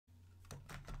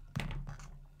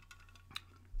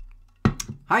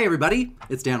Hi everybody,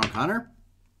 it's Dan O'Connor,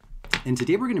 and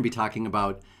today we're going to be talking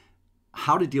about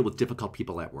how to deal with difficult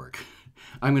people at work.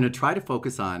 I'm going to try to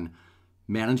focus on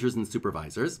managers and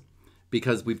supervisors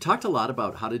because we've talked a lot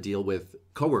about how to deal with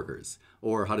coworkers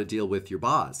or how to deal with your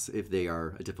boss if they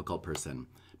are a difficult person.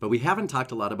 But we haven't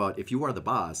talked a lot about if you are the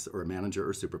boss or a manager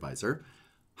or supervisor,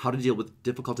 how to deal with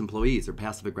difficult employees or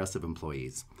passive-aggressive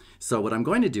employees. So what I'm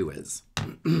going to do is,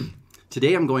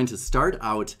 today I'm going to start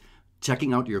out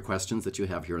checking out your questions that you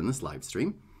have here in this live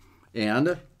stream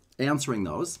and answering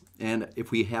those. And if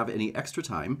we have any extra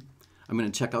time, I'm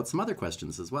going to check out some other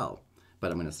questions as well. But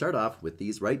I'm going to start off with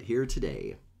these right here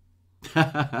today.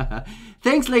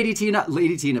 Thanks, Lady Tina.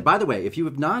 Lady Tina, by the way, if you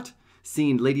have not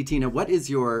seen Lady Tina, what is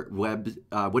your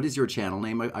what is your channel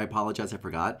name? I apologize, I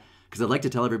forgot, because I'd like to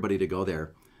tell everybody to go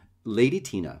there. Lady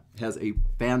Tina has a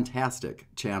fantastic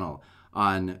channel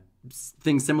on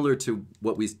things similar to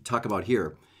what we talk about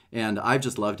here. And I've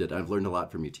just loved it. I've learned a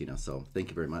lot from you, Tina, so thank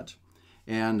you very much.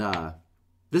 And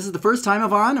this is the first time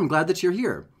I'm on. I'm glad that you're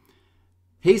here.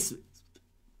 Hey,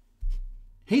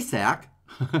 Sack.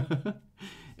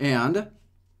 And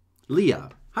Leah.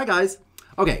 Hi, guys.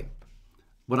 Okay,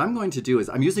 what I'm going to do is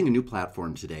I'm using a new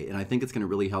platform today, and I think it's going to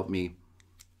really help me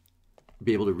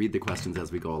be able to read the questions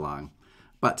as we go along.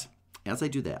 But as I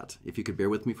do that, if you could bear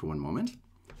with me for one moment,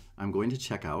 I'm going to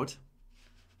check out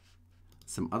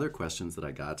some other questions that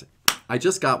I got. I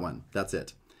just got one. That's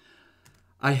it.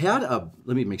 I had a,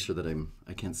 let me make sure that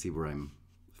I can't see where I'm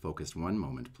focused. One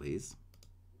moment, please.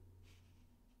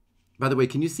 By the way,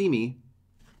 can you see me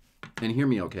and hear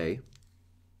me okay?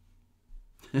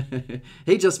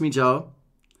 Hey, Just Me Joe.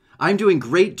 I'm doing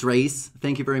great, Drace.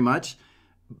 Thank you very much.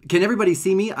 Can everybody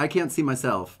see me? I can't see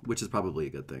myself, which is probably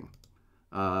a good thing.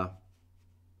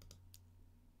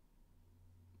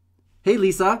 Hey,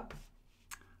 Lisa.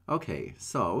 Okay,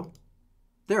 so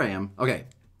there I am. Okay.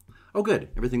 Oh, good.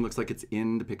 Everything looks like it's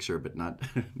in the picture, but not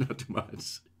too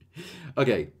much.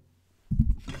 Okay.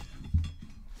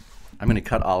 I'm going to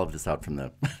cut all of this out from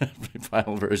the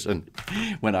final version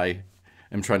when I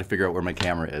am trying to figure out where my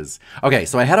camera is. Okay,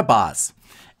 so I had a boss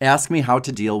ask me how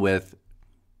to deal with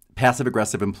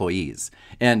passive-aggressive employees.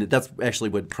 And that's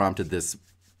actually what prompted this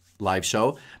live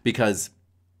show, because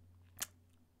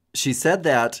she said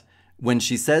that when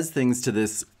she says things to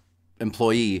this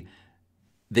employee,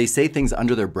 they say things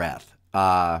under their breath,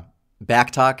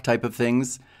 backtalk type of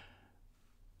things.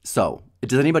 So,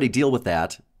 does anybody deal with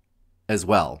that as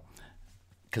well?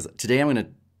 Because today I'm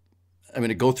going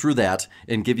to go through that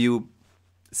and give you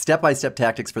step-by-step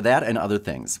tactics for that and other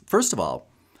things. First of all,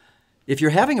 if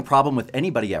you're having a problem with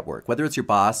anybody at work, whether it's your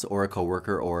boss or a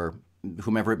coworker or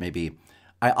whomever it may be,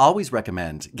 I always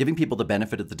recommend giving people the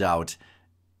benefit of the doubt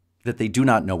that they do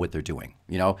not know what they're doing.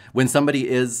 You know, when somebody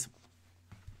is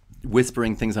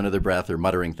whispering things under their breath or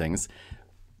muttering things,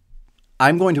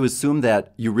 I'm going to assume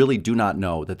that you really do not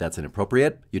know that that's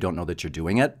inappropriate. You don't know that you're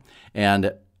doing it.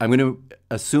 And I'm going to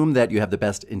assume that you have the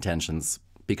best intentions,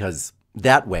 because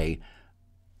that way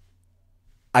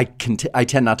I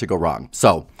tend not to go wrong.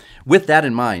 So with that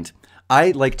in mind, I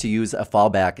like to use a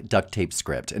fallback duct tape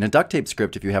script. And a duct tape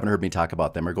script, if you haven't heard me talk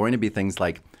about them, are going to be things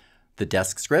like the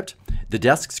desk script. The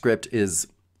desk script is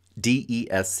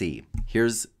DESC. Here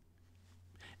is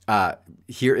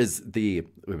the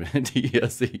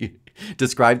DESC.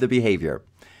 Describe the behavior.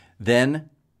 Then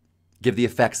give the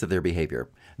effects of their behavior.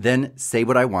 Then say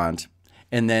what I want,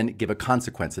 and then give a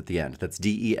consequence at the end. That's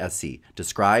DESC.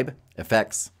 Describe,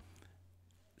 effects,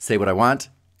 say what I want,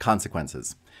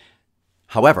 consequences.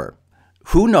 However,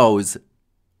 who knows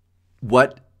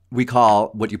what we call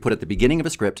what you put at the beginning of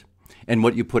a script and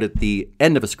what you put at the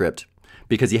end of a script?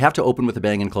 Because you have to open with a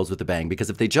bang and close with a bang. Because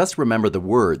if they just remember the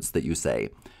words that you say,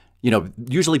 you know,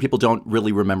 usually people don't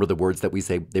really remember the words that we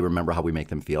say. They remember how we make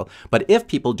them feel. But if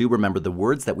people do remember the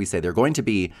words that we say, they're going to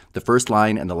be the first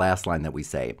line and the last line that we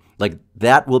say. Like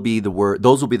that will be the word.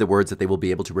 Those will be the words that they will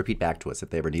be able to repeat back to us if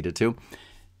they ever needed to,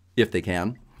 if they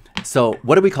can. So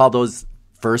what do we call those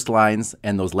first lines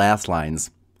and those last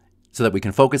lines so that we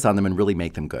can focus on them and really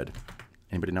make them good?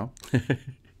 Anybody know?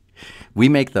 We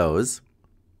make those.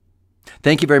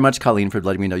 Thank you very much, Colleen, for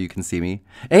letting me know you can see me.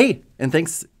 Hey, and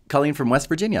thanks, Colleen from West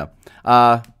Virginia.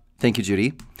 Thank you,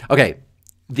 Judy. Okay,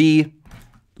 the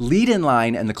lead-in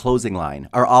line and the closing line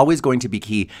are always going to be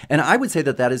key. And I would say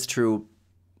that that is true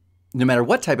no matter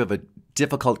what type of a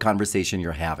difficult conversation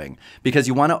you're having, because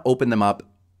you want to open them up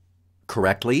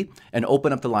correctly and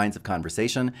open up the lines of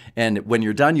conversation. And when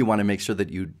you're done, you want to make sure that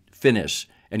you finish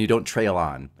and you don't trail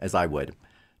on, as I would.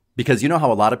 Because you know how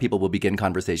a lot of people will begin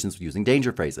conversations using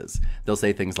danger phrases. They'll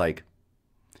say things like,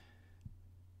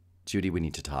 Judy, we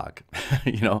need to talk,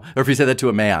 you know, or if you say that to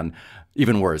a man,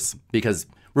 even worse, because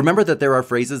Remember that there are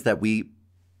phrases that we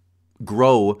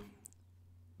grow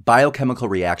biochemical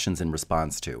reactions in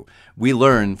response to. We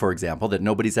learn, for example, that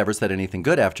nobody's ever said anything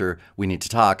good after we need to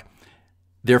talk.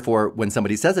 Therefore, when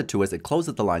somebody says it to us, it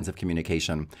closes the lines of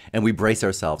communication, and we brace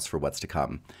ourselves for what's to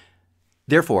come.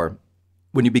 Therefore,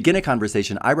 when you begin a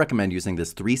conversation, I recommend using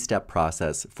this 3-step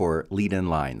process for lead-in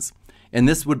lines. And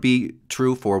this would be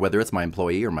true for whether it's my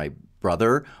employee or my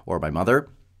brother or my mother.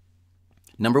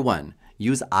 Number 1,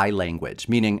 use I language,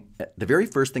 meaning the very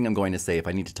first thing I'm going to say if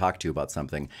I need to talk to you about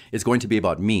something is going to be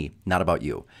about me, not about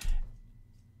you.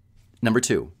 Number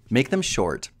 2, make them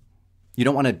short. You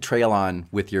don't want to trail on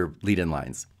with your lead-in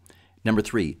lines. Number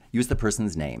 3, use the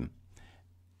person's name.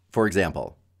 For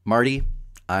example, Marty,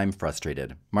 I'm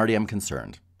frustrated. Marty, I'm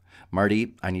concerned.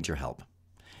 Marty, I need your help.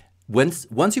 Once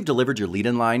you've delivered your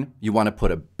lead-in line, you want to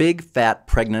put a big, fat,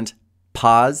 pregnant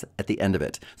pause at the end of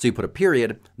it. So you put a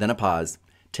period, then a pause,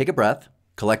 take a breath,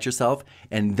 collect yourself,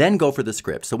 and then go for the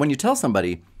script. So when you tell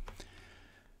somebody,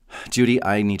 Judy,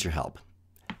 I need your help,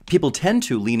 people tend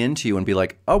to lean into you and be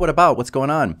like, oh, what about? What's going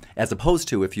on? As opposed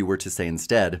to if you were to say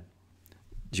instead,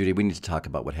 Judy, we need to talk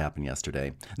about what happened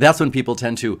yesterday. That's when people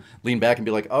tend to lean back and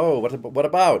be like, oh, what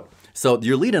about? So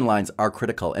your lead-in lines are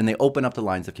critical, and they open up the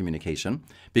lines of communication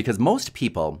because most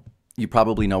people, you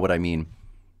probably know what I mean,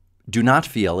 do not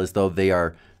feel as though they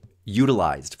are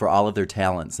utilized for all of their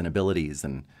talents and abilities,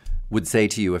 and would say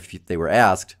to you if they were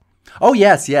asked, oh,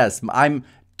 yes, I'm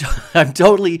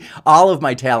totally, all of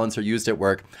my talents are used at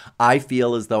work. I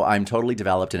feel as though I'm totally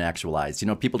developed and actualized. You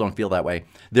know, people don't feel that way.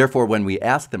 Therefore, when we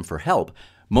ask them for help,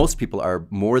 most people are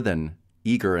more than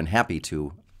eager and happy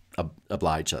to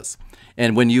oblige us.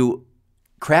 And when you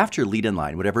craft your lead-in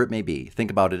line, whatever it may be, think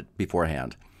about it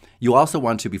beforehand. You also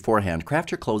want to beforehand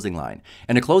craft your closing line.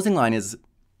 And a closing line is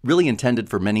really intended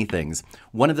for many things.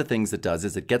 One of the things it does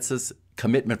is it gets us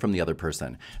commitment from the other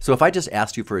person. So if I just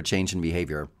asked you for a change in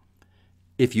behavior,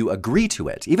 if you agree to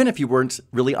it, even if you weren't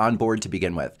really on board to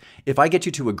begin with, if I get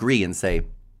you to agree and say,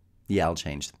 yeah, I'll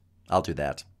change, I'll do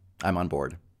that, I'm on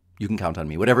board, you can count on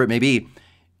me, whatever it may be,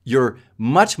 you're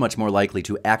much, much more likely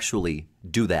to actually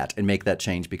do that and make that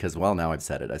change because, well, now I've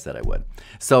said it. I said I would.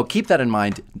 So keep that in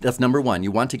mind. That's number 1.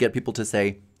 You want to get people to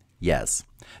say yes.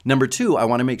 Number 2, I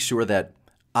want to make sure that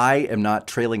I am not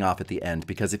trailing off at the end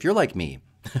because if you're like me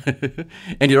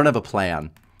and you don't have a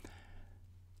plan,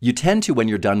 you tend to, when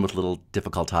you're done with little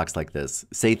difficult talks like this,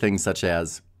 say things such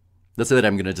as, let's say that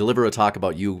I'm going to deliver a talk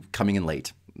about you coming in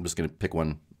late. I'm just going to pick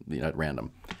one at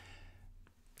random.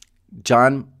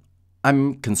 John,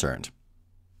 I'm concerned.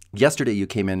 Yesterday you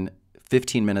came in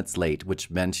 15 minutes late, which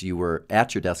meant you were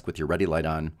at your desk with your ready light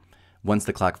on once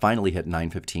the clock finally hit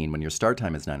 9:15 when your start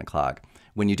time is 9 o'clock.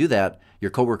 When you do that,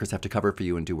 your coworkers have to cover for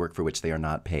you and do work for which they are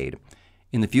not paid.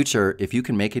 In the future, if you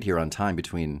can make it here on time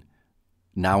between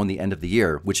now and the end of the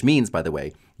year, which means, by the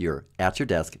way, you're at your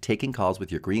desk taking calls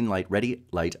with your green light, ready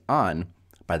light on,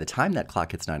 by the time that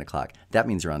clock hits 9 o'clock, that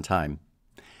means you're on time.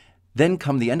 Then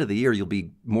come the end of the year, you'll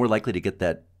be more likely to get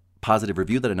that positive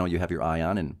review that I know you have your eye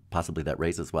on and possibly that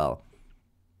raise as well.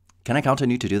 Can I count on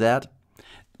you to do that?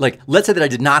 Like, let's say that I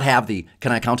did not have the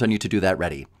can I count on you to do that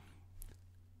ready.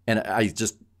 And I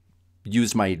just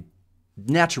used my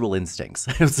natural instincts.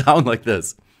 It would sound like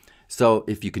this. So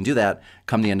if you can do that,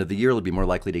 come the end of the year, you'll be more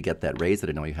likely to get that raise that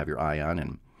I know you have your eye on.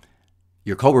 And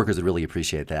your coworkers would really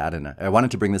appreciate that. And I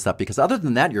wanted to bring this up because other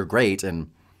than that, you're great.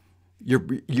 And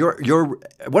you're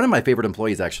one of my favorite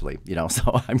employees, actually,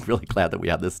 so I'm really glad that we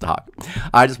had this talk.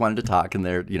 I just wanted to talk, and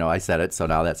there, I said it. So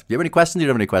now do you have any questions? You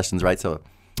don't have any questions, right? So,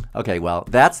 okay, well,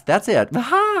 that's it.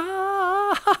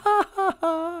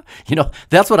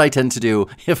 That's what I tend to do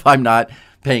if I'm not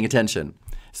paying attention.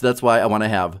 So that's why I want to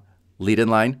have lead-in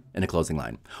line and a closing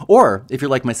line. Or if you're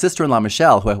like my sister-in-law,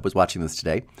 Michelle, who I hope is watching this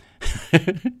today,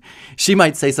 she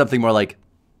might say something more like,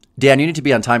 Dan, you need to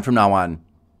be on time from now on.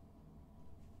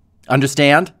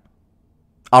 Understand?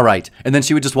 All right. And then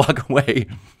she would just walk away.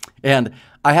 And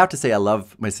I have to say, I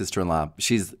love my sister-in-law.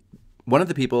 She's one of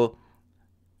the people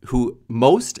who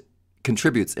most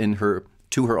contributes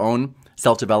to her own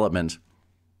self-development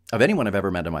of anyone I've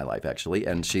ever met in my life, actually.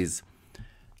 And she's,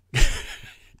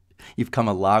 you've come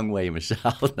a long way,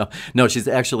 Michelle. No, she's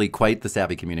actually quite the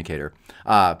savvy communicator.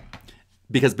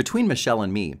 Because between Michelle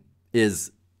and me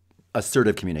is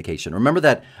assertive communication. Remember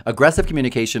that aggressive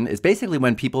communication is basically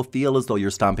when people feel as though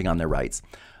you're stomping on their rights.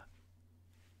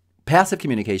 Passive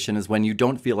communication is when you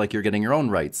don't feel like you're getting your own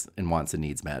rights and wants and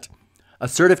needs met.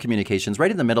 Assertive communication is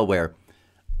right in the middle where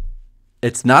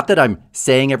it's not that I'm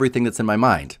saying everything that's in my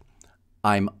mind.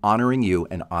 I'm honoring you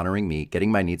and honoring me, getting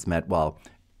my needs met while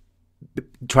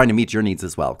trying to meet your needs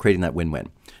as well, creating that win-win.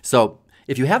 So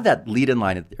if you have that lead in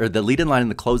line, or the lead in line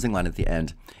and the closing line at the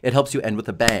end, it helps you end with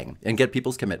a bang and get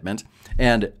people's commitment.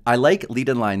 And I like lead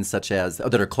in lines such as,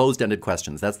 that are closed-ended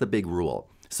questions. That's the big rule.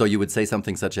 So you would say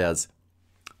something such as,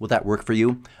 will that work for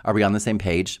you? Are we on the same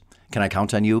page? Can I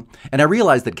count on you? And I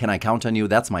realize that can I count on you?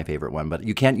 That's my favorite one, but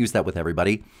you can't use that with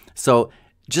everybody. So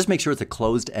just make sure it's a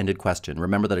closed-ended question.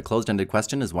 Remember that a closed-ended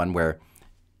question is one where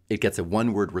it gets a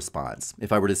one-word response.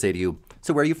 If I were to say to you,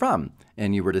 so where are you from?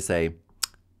 And you were to say,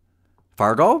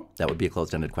 Fargo? That would be a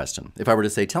closed-ended question. If I were to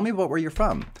say, tell me about where you're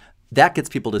from, that gets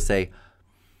people to say,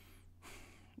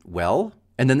 well,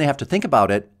 and then they have to think about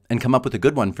it and come up with a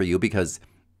good one for you because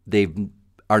they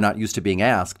are not used to being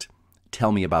asked,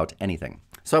 tell me about anything.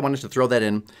 So I wanted to throw that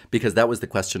in because that was the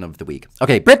question of the week.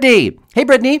 Okay, Brittany. Hey,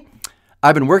 Brittany.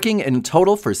 I've been working in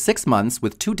total for 6 months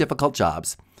with 2 difficult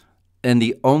jobs and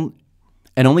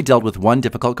only dealt with 1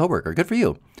 difficult coworker. Good for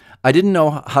you. I didn't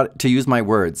know how to use my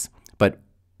words, but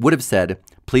would have said,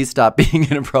 please stop being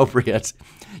inappropriate.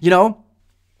 You know,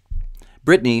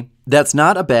 Brittany, that's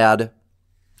not a bad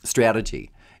strategy.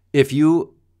 If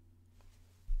you,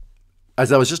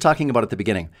 as I was just talking about at the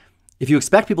beginning, if you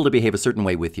expect people to behave a certain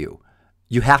way with you,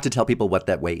 you have to tell people what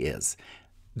that way is.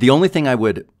 The only thing I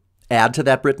would add to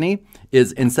that, Brittany,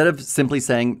 is instead of simply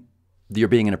saying you're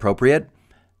being inappropriate,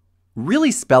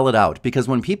 really spell it out. Because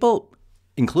when people,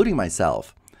 including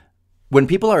myself, when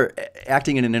people are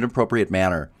acting in an inappropriate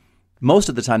manner, most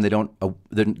of the time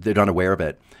they're not aware of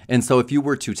it. And so if you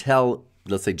were to tell,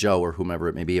 let's say Joe or whomever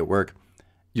it may be at work,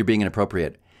 you're being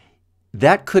inappropriate,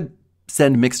 that could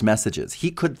send mixed messages.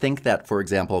 He could think that, for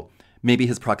example, maybe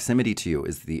his proximity to you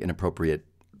is the inappropriate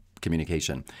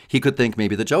communication. He could think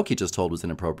maybe the joke he just told was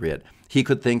inappropriate. He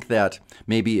could think that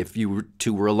maybe if you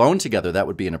two were alone together, that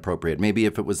would be inappropriate. Maybe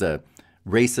if it was a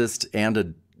racist and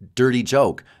a dirty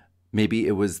joke, maybe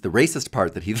it was the racist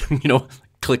part that he,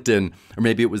 clicked in, or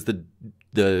maybe it was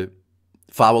the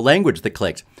foul language that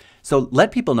clicked. So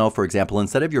let people know, for example,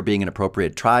 instead of you're being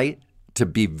inappropriate, try to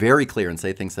be very clear and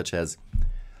say things such as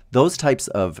those types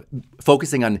of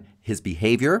focusing on his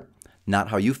behavior, not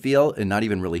how you feel, and not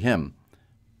even really him.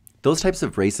 Those types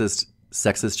of racist,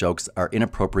 sexist jokes are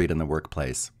inappropriate in the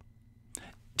workplace.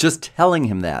 Just telling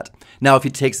him that. Now, if he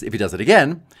does it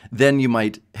again, then you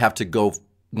might have to go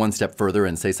one step further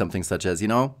and say something such as,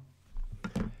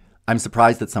 I'm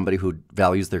surprised that somebody who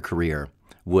values their career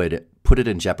would put it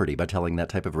in jeopardy by telling that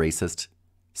type of racist,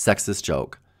 sexist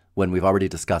joke when we've already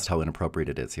discussed how inappropriate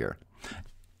it is here.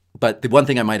 But the one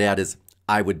thing I might add is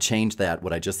I would change that,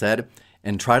 what I just said,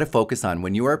 and try to focus on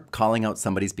when you are calling out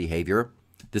somebody's behavior.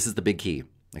 This is the big key.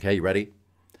 Okay, you ready?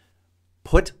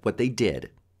 Put what they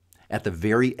did at the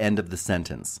very end of the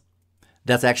sentence.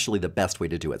 That's actually the best way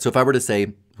to do it. So if I were to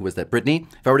say, who was that, Brittany?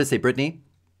 If I were to say, Brittany,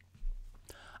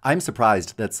 I'm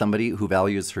surprised that somebody who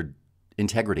values her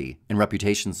integrity and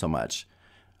reputation so much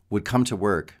would come to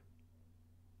work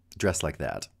dressed like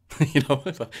that.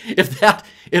 If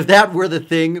that were the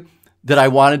thing that I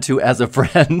wanted to, as a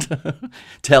friend,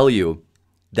 tell you,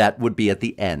 that would be at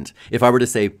the end. If I were to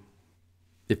say,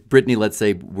 if Brittany, let's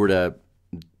say, were to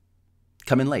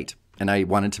come in late, and I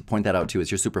wanted to point that out to you as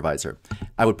your supervisor,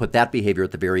 I would put that behavior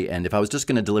at the very end. If I was just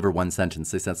going to deliver one sentence,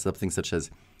 say something such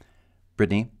as,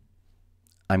 Brittany,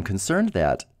 I'm concerned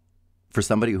that for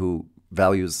somebody who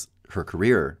values her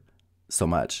career so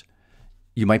much,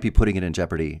 you might be putting it in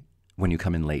jeopardy when you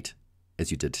come in late,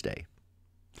 as you did today.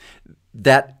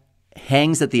 That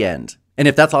hangs at the end. And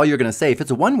if that's all you're going to say, if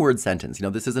it's a one-word sentence,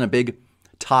 this isn't a big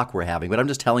talk we're having, but I'm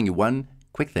just telling you one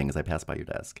quick thing as I pass by your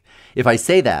desk. If I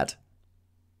say that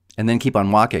and then keep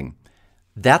on walking,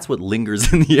 that's what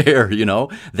lingers in the air,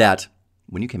 that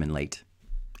when you came in late,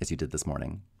 as you did this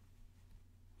morning.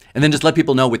 And then just let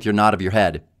people know with your nod of your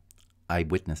head, I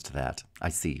witnessed that. I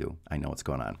see you. I know what's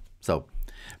going on. So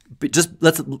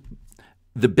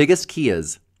the biggest key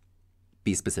is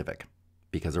be specific,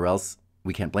 because or else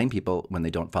we can't blame people when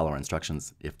they don't follow our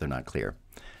instructions if they're not clear.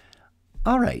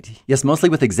 All right. Yes, mostly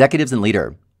with executives and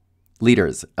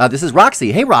leaders. This is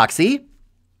Roxy. Hey, Roxy.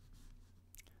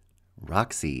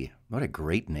 Roxy. What a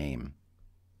great name.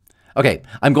 Okay.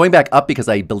 I'm going back up because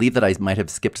I believe that I might have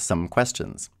skipped some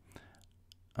questions.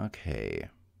 Okay.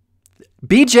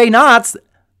 BJ Knotts.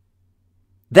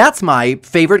 That's my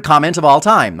favorite comment of all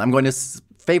time. I'm going to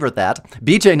favorite that.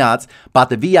 BJ Knotts bought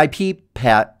the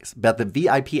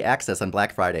VIP access on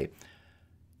Black Friday,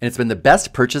 and it's been the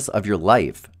best purchase of your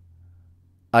life.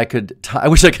 I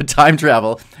wish I could time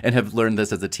travel and have learned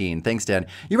this as a teen. Thanks, Dan.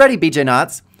 You ready, BJ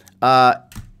Knotts?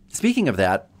 Speaking of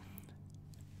that,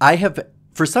 I have,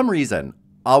 for some reason,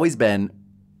 always been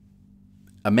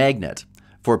a magnet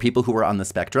for people who are on the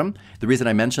spectrum. The reason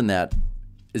I mention that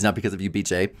is not because of you,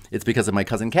 BJ. It's because of my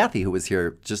cousin Kathy, who was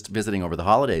here just visiting over the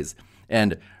holidays.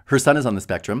 And her son is on the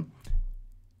spectrum,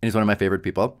 and he's one of my favorite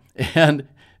people. And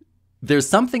there's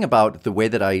something about the way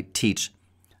that I teach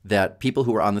that people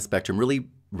who are on the spectrum really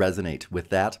resonate with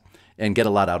that and get a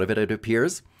lot out of it, it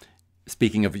appears.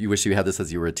 Speaking of, you wish you had this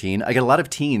as you were a teen. I get a lot of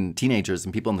teenagers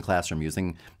and people in the classroom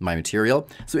using my material.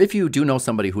 So if you do know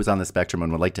somebody who's on the spectrum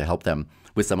and would like to help them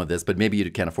with some of this, but maybe you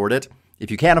can't afford it.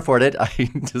 If you can't afford it, I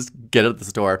just get it at the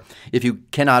store. If you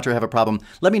cannot or have a problem,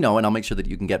 let me know and I'll make sure that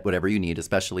you can get whatever you need,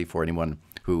 especially for anyone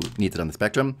who needs it on the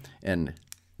spectrum, and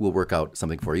we'll work out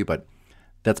something for you. But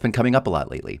that's been coming up a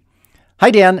lot lately. Hi,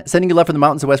 Dan. Sending you love from the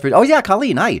mountains of West Virginia. Oh, yeah,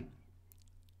 Colleen. Hi.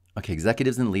 Okay,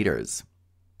 executives and leaders.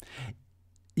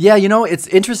 Yeah, you know, it's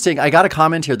interesting. I got a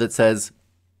comment here that says,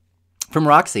 from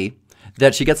Roxy,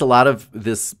 that she gets a lot of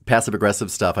this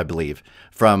passive-aggressive stuff, I believe,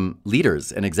 from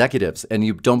leaders and executives, and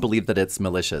you don't believe that it's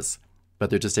malicious, but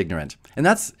they're just ignorant. And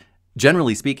that's,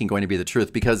 generally speaking, going to be the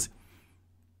truth, because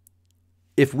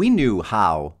if we knew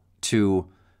how to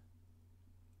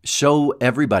show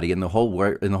everybody in the whole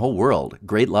world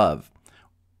great love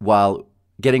while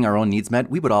getting our own needs met,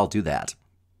 we would all do that.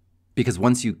 Because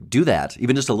once you do that,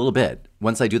 even just a little bit,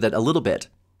 once I do that a little bit,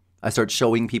 I start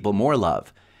showing people more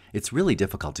love. It's really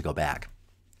difficult to go back,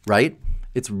 right?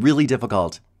 It's really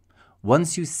difficult.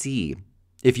 Once you see,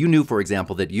 if you knew, for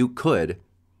example, that you could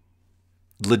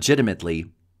legitimately,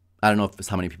 I don't know if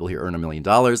how many people here earn $1 million.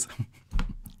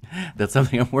 That's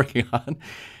something I'm working on.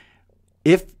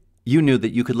 If you knew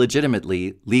that you could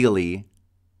legitimately, legally,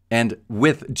 and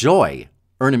with joy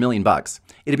earn $1 million,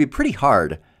 it'd be pretty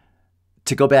hard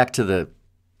to go back to the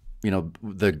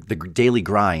daily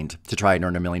grind to try and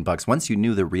earn $1 million once you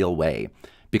knew the real way,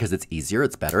 because it's easier,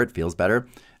 it's better, it feels better.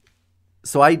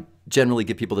 So I generally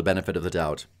give people the benefit of the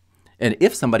doubt. And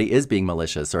if somebody is being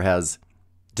malicious or has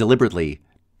deliberately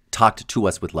talked to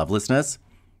us with lovelessness,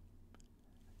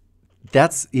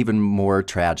 that's even more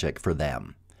tragic for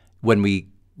them when we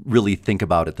really think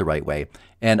about it the right way.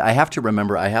 And I have to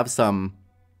remember, I have some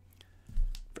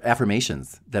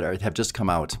affirmations that have just come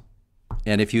out.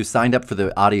 And if you signed up for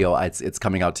the audio, it's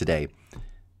coming out today.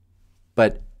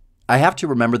 But I have to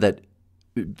remember that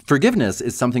forgiveness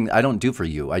is something I don't do for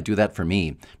you. I do that for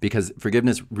me, because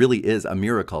forgiveness really is a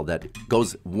miracle that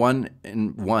goes hand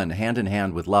in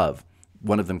hand with love.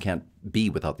 One of them can't be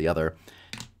without the other.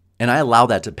 And I allow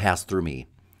that to pass through me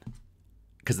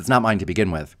because it's not mine to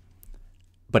begin with.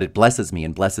 But it blesses me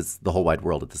and blesses the whole wide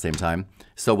world at the same time.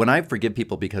 So when I forgive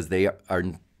people because they are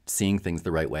seeing things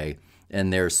the right way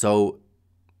and they're so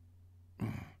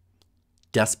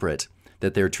desperate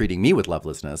that they're treating me with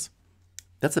lovelessness,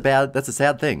 that's a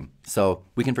sad thing. So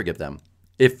we can forgive them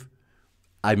if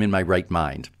I'm in my right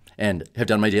mind and have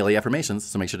done my daily affirmations.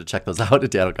 So make sure to check those out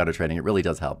at Dan O'Connor Training. It really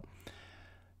does help.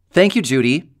 Thank you,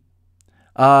 Judy.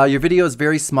 Your video is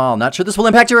very small. Not sure this will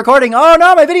impact your recording. Oh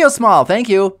no, my video's small. Thank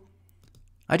you.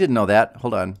 I didn't know that.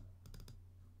 Hold on.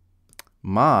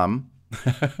 Mom,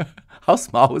 how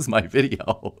small was my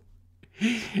video?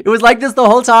 It was like this the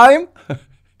whole time?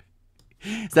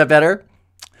 Is that better?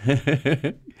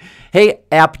 Hey,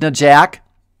 Apna Jack.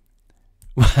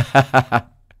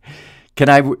 Can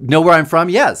I know where I'm from?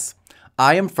 Yes.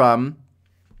 I am from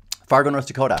Fargo, North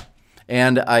Dakota.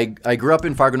 And I grew up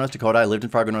in Fargo, North Dakota. I lived in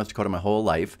Fargo, North Dakota my whole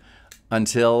life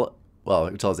until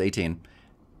I was 18.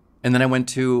 And then I went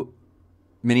to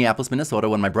Minneapolis, Minnesota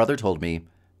when my brother told me,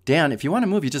 Dan, if you want to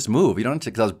move, you just move. You don't have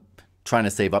to, because I was trying to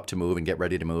save up to move and get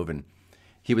ready to move. And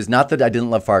he was, not that I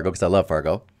didn't love Fargo, because I love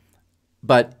Fargo,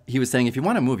 but he was saying, if you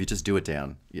want to move, you just do it,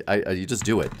 Dan. You just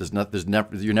do it.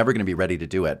 You're never going to be ready to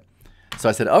do it. So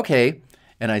I said, okay.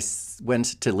 And I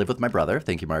went to live with my brother.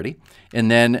 Thank you, Marty.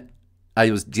 And then I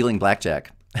was dealing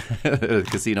blackjack at a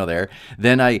casino there.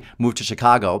 Then I moved to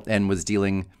Chicago and was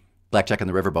dealing blackjack on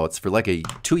the riverboats for like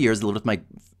 2 years. I lived with my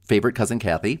favorite cousin,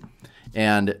 Kathy,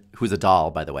 and who's a doll,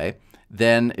 by the way.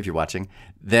 Then, if you're watching,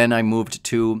 then I went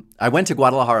to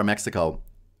Guadalajara, Mexico.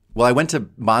 Well, I went to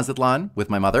Mazatlan with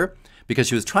my mother because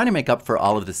she was trying to make up for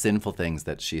all of the sinful things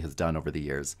that she has done over the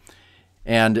years.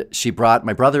 And she brought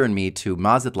my brother and me to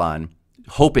Mazatlan,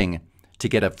 hoping to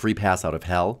get a free pass out of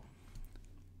hell.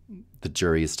 The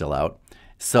jury is still out.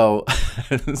 So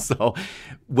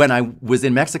when I was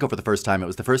in Mexico for the first time, it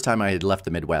was the first time I had left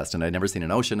the Midwest, and I'd never seen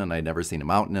an ocean, and I'd never seen a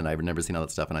mountain, and I'd never seen all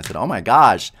that stuff. And I said, oh my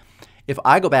gosh, if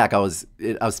I go back, I was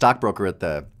stockbroker at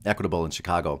the Equitable in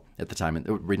Chicago at the time,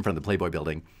 right in front of the Playboy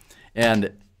building.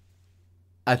 And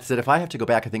I said, if I have to go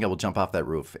back, I think I will jump off that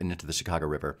roof and into the Chicago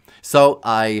River. So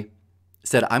I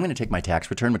said, I'm going to take my tax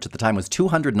return, which at the time was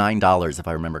 $209, if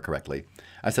I remember correctly.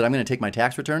 I said, I'm going to take my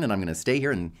tax return and I'm going to stay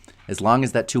here, and as long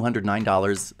as that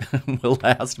 $209 will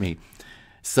last me.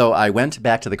 So I went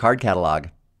back to the card catalog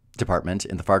department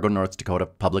in the Fargo, North Dakota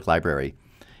Public Library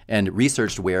and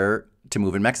researched where to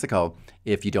move in Mexico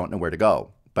if you don't know where to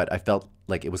go. But I felt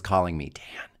like it was calling me,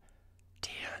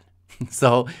 Dan.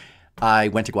 So I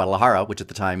went to Guadalajara, which at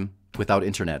the time, without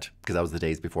internet, because that was the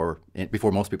days before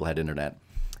most people had internet,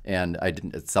 and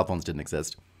cell phones didn't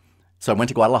exist. So I went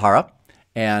to Guadalajara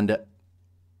and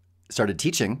started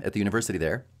teaching at the university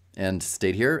there and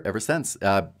stayed here ever since.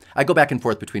 I go back and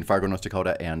forth between Fargo, North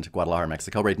Dakota and Guadalajara,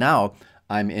 Mexico. Right now,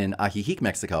 I'm in Ajijic,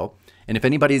 Mexico. And if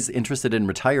anybody's interested in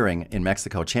retiring in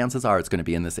Mexico, chances are it's going to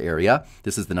be in this area.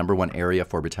 This is the #1 area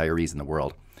for retirees in the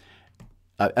world.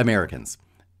 Americans.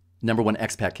 #1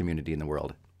 expat community in the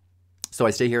world. So I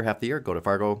stay here half the year, go to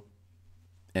Fargo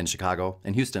and Chicago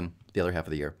and Houston the other half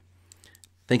of the year.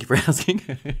 Thank you for asking.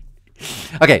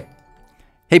 Okay.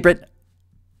 Hey, Britt.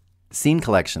 Scene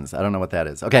collections. I don't know what that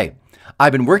is. Okay.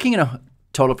 I've been working in a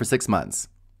total for 6 months.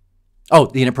 Oh,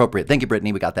 the inappropriate. Thank you,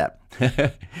 Brittany. We got that.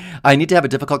 I need to have a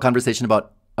difficult conversation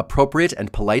about appropriate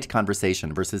and polite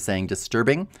conversation versus saying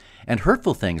disturbing and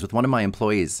hurtful things with one of my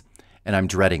employees, and I'm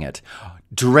dreading it.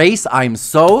 Drace, I'm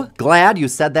so glad you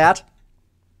said that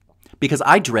because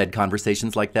I dread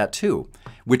conversations like that too,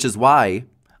 which is why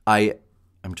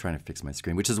I'm trying to fix my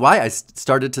screen, which is why I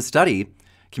started to study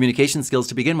communication skills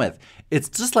to begin with. It's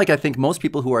just like I think most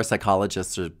people who are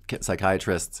psychologists or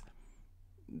psychiatrists,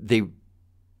 they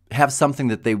have something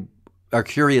that they are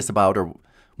curious about or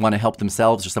want to help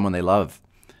themselves or someone they love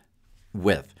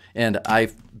with. And I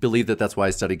believe that that's why I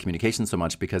studied communication so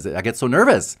much, because I get so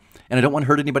nervous and I don't want to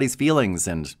hurt anybody's feelings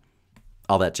and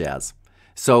all that jazz.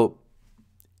 So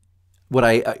what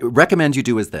I recommend you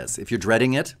do is this. If you're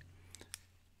dreading it,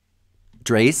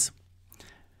 Drace,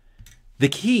 the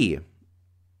key,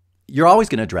 you're always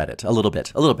going to dread it a little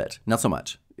bit, not so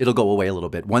much. It'll go away a little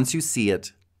bit once you see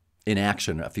it in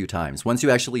action a few times. Once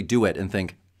you actually do it and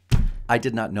think, I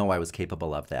did not know I was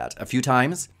capable of that. A few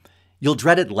times, you'll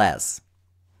dread it less.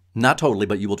 Not totally,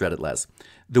 but you will dread it less.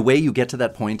 The way you get to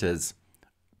that point is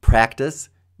practice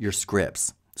your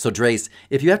scripts. So Drace,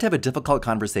 if you have to have a difficult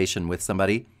conversation with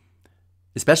somebody,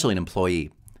 especially an employee,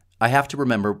 I have to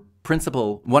remember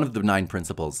one of the 9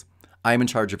 principles. I am in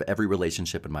charge of every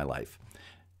relationship in my life.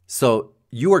 So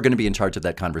you are going to be in charge of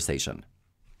that conversation.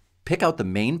 Pick out the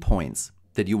main points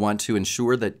that you want to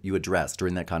ensure that you address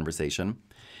during that conversation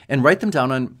and write them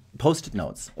down on Post-it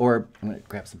notes. Or I'm going to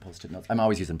grab some Post-it notes. I'm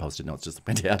always using Post-it notes, just like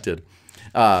my dad did.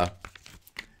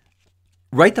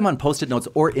 Write them on Post-it notes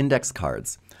or index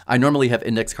cards. I normally have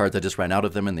index cards. I just ran out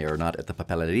of them and they are not at the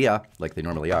papeleria like they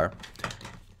normally are.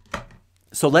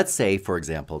 So let's say, for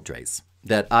example, Drace,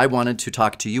 that I wanted to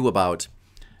talk to you about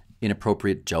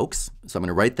inappropriate jokes. So I'm going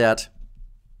to write that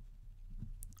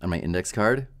on my index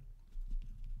card.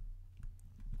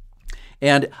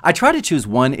 And I try to choose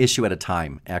one issue at a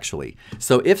time, actually.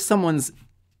 So if someone's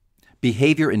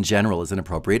behavior in general is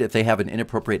inappropriate, if they have an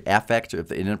inappropriate affect or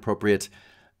if an inappropriate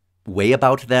way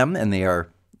about them and they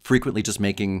are frequently just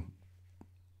making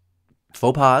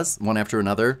faux pas one after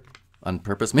another, on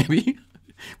purpose maybe,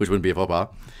 which wouldn't be a faux pas,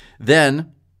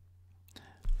 then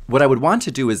what I would want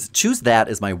to do is choose that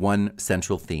as my one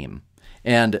central theme.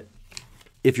 And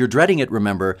if you're dreading it,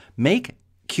 remember, make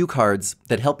cue cards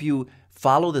that help you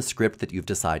follow the script that you've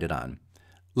decided on.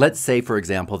 Let's say, for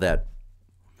example, that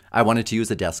I wanted to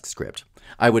use a desk script.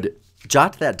 I would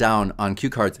jot that down on cue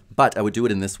cards, but I would do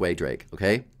it in this way, Drake,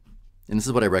 okay? And this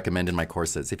is what I recommend in my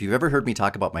courses. If you've ever heard me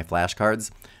talk about my flashcards,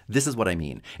 this is what I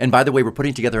mean. And by the way, we're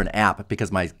putting together an app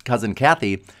because my cousin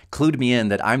Kathy clued me in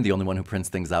that I'm the only one who prints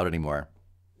things out anymore.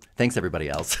 Thanks, everybody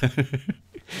else.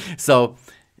 So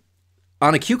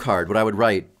on a cue card, what I would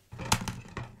write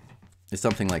is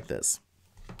something like this.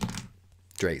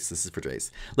 Drace, this is for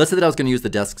Drace. Let's say that I was going to use the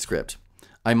desk script.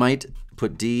 I might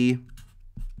put D-E-S-C,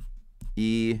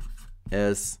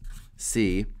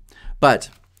 but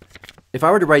if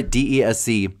I were to write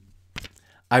D-E-S-C,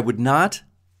 I would not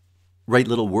write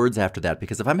little words after that,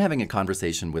 because if I'm having a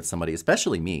conversation with somebody,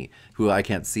 especially me, who I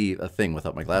can't see a thing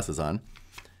without my glasses on.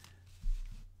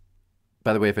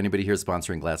 By the way, if anybody here is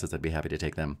sponsoring glasses, I'd be happy to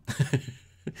take them.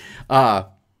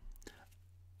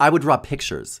 I would draw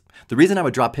pictures. The reason I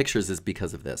would draw pictures is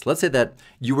because of this. Let's say that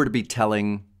you were to be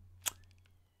telling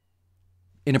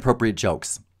inappropriate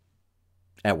jokes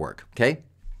at work, okay?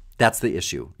 That's the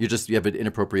issue. You have an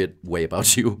inappropriate way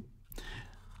about you.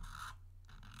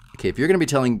 Okay, if you're going to be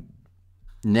telling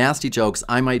nasty jokes,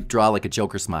 I might draw like a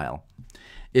Joker smile.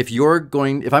 If I'm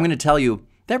going to tell you,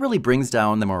 that really brings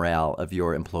down the morale of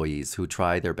your employees who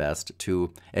try their best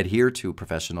to adhere to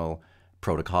professional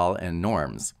protocol and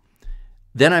norms.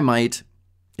 Then I might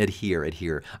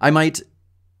adhere. I might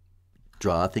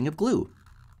draw a thing of glue.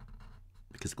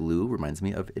 because glue reminds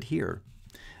me of adhere.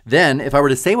 Then, if I were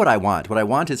to say what I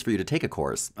want is for you to take a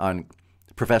course on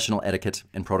professional etiquette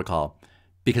and protocol,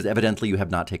 because evidently you have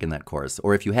not taken that course.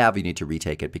 Or if you have, you need to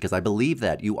retake it, because I believe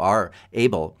that you are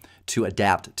able to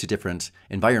adapt to different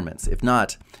environments. If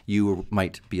not, you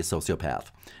might be a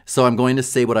sociopath. So I'm going to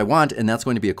say what I want, and that's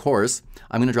going to be a course.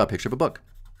 I'm going to draw a picture of a book.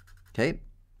 Okay?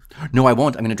 No, I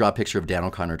won't. I'm going to draw a picture of Dan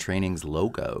O'Connor Training's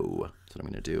logo. That's what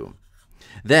I'm going to do.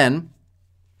 Then,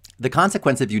 the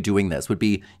consequence of you doing this would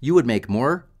be you would make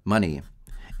more money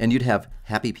and you'd have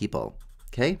happy people.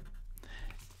 Okay?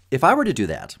 If I were to do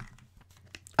that,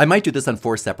 I might do this on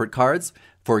 4 separate cards.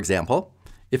 For example,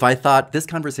 if I thought this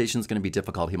conversation is going to be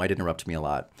difficult, he might interrupt me a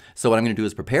lot. So what I'm going to do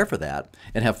is prepare for that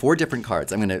and have 4 different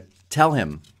cards. I'm going to tell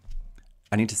him,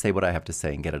 I need to say what I have to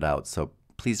say and get it out. So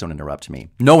please don't interrupt me,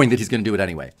 knowing that he's going to do it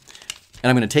anyway. And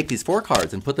I'm going to take these 4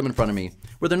 cards and put them in front of me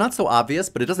where they're not so obvious,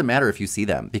 but it doesn't matter if you see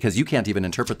them because you can't even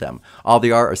interpret them. All they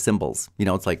are symbols. You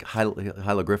know, it's like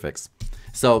hieroglyphics.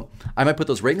 So I might put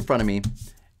those right in front of me.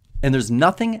 And there's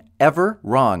nothing ever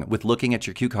wrong with looking at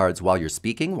your cue cards while you're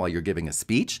speaking, while you're giving a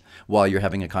speech, while you're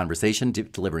having a conversation,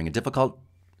 delivering a difficult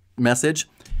message.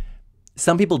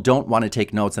 Some people don't want to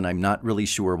take notes, and I'm not really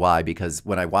sure why, because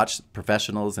when I watch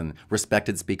professionals and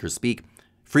respected speakers speak,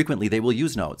 frequently they will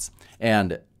use notes,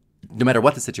 and no matter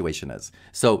what the situation is.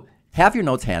 So have your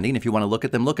notes handy, and if you want to look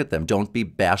at them, look at them. Don't be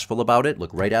bashful about it.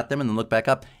 Look right at them and then look back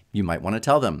up. You might want to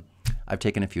tell them, I've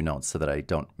taken a few notes so that I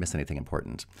don't miss anything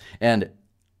important. And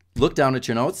look down at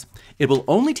your notes. It will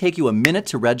only take you a minute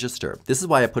to register. This is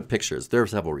why I put pictures. There are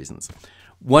several reasons.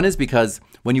 One is because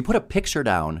when you put a picture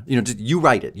down, you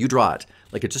write it, you draw it,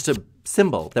 like it's just a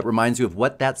symbol that reminds you of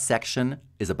what that section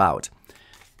is about.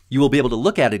 You will be able to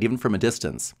look at it even from a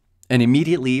distance and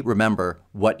immediately remember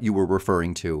what you were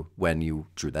referring to when you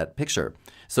drew that picture.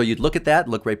 So you'd look at that,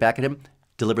 look right back at him,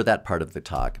 deliver that part of the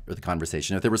talk or the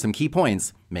conversation. If there were some key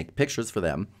points, make pictures for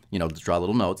them, draw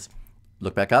little notes,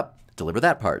 look back up, deliver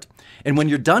that part. And when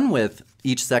you're done with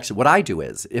each section, what I do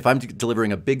is, if I'm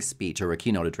delivering a big speech or a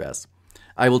keynote address,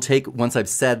 I will take, once I've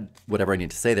said whatever I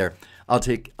need to say there, I'll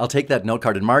take that note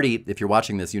card. And Marty, if you're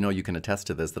watching this, you can attest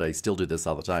to this, that I still do this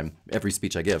all the time, every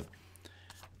speech I give.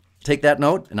 Take that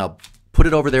note and I'll put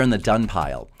it over there in the done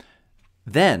pile.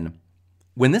 Then,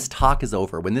 when this talk is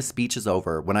over, when this speech is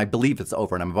over, when I believe it's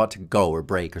over and I'm about to go or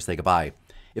break or say goodbye,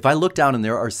 if I look down and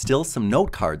there are still some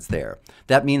note cards there,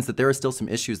 that means that there are still some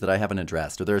issues that I haven't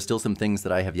addressed, or there are still some things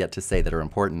that I have yet to say that are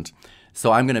important.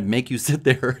 So I'm going to make you sit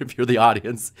there if you're the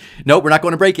audience. No, we're not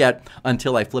going to break yet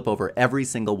until I flip over every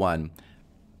single one.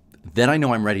 Then I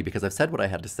know I'm ready because I've said what I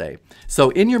had to say. So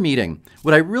in your meeting,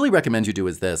 what I really recommend you do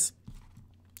is this.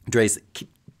 Drace,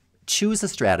 choose a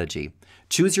strategy.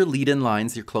 Choose your lead-in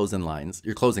lines, your closing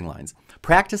lines.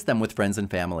 Practice them with friends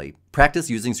and family. Practice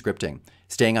using scripting,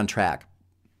 staying on track.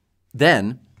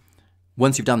 Then,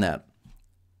 once you've done that,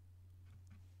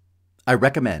 I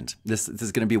recommend, this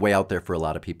is going to be way out there for a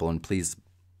lot of people, and please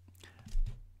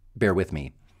bear with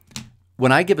me.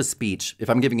 When I give a speech, if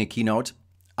I'm giving a keynote,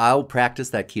 I'll practice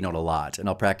that keynote a lot, and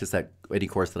I'll practice any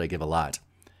course that I give a lot.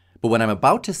 But when I'm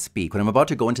about to speak, when I'm about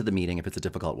to go into the meeting, if it's a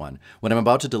difficult one, when I'm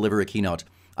about to deliver a keynote,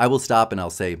 I will stop and I'll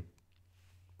say,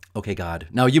 okay, God.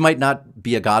 Now, you might not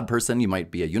be a God person. You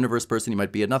might be a universe person. You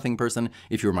might be a nothing person.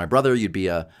 If you were my brother, you'd be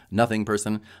a nothing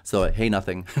person. So, hey,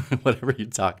 nothing, whatever you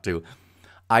talk to.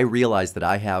 I realize that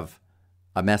I have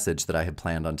a message that I had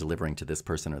planned on delivering to this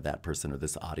person or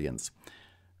this audience.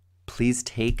 Please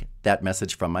take that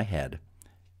message from my head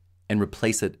and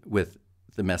replace it with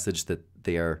the message that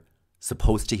they are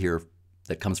supposed to hear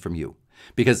that comes from you.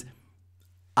 Because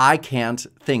I can't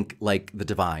think like the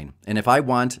divine. And if I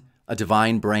want a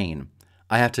divine brain,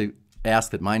 I have to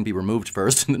ask that mine be removed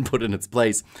first and then put in its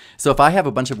place. So if I have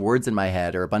a bunch of words in my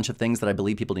head or a bunch of things that I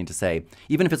believe people need to say,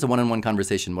 even if it's a one-on-one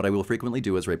conversation, what I will frequently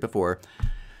do is right before,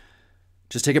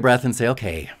 just take a breath and say,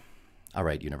 okay, all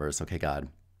right, universe, okay, God,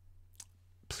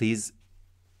 please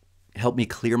help me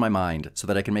clear my mind so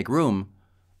that I can make room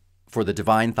for the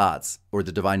divine thoughts or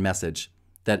the divine message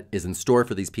that is in store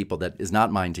for these people that is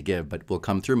not mine to give, but will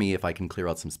come through me if I can clear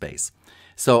out some space.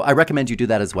 So I recommend you do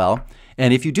that as well.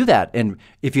 And if you do that, and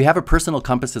if you have a personal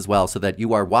compass as well, so that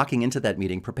you are walking into that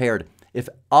meeting prepared, if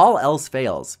all else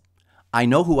fails, I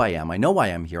know who I am. I know why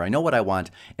I'm here. I know what I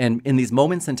want. And in these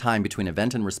moments in time between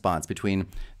event and response, between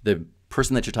the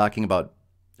person that you're talking about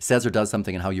says or does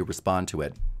something and how you respond to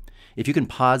it, if you can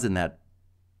pause in that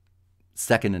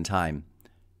second in time,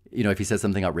 if he says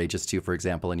something outrageous to you, for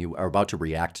example, and you are about to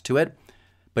react to it,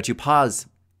 but you pause,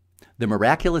 the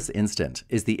miraculous instant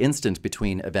is the instant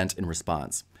between event and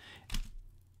response.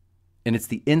 And it's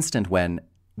the instant when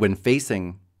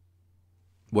facing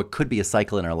what could be a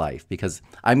cycle in our life, because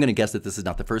I'm going to guess that this is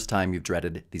not the first time you've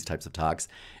dreaded these types of talks.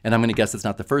 And I'm going to guess it's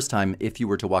not the first time, if you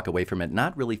were to walk away from it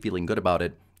not really feeling good about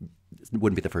it, it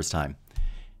wouldn't be the first time.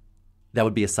 That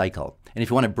would be a cycle. And if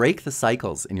you want to break the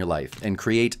cycles in your life and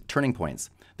create turning points,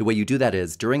 the way you do that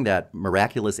is during that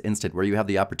miraculous instant where you have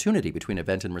the opportunity between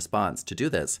event and response to do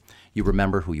this, you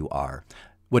remember who you are.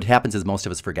 What happens is most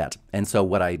of us forget. And so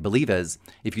what I believe is,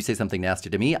 if you say something nasty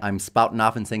to me, I'm spouting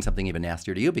off and saying something even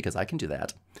nastier to you, because I can do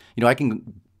that. You know, I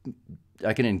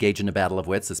can engage in a battle of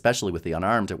wits, especially with the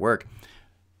unarmed at work.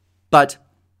 But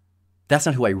that's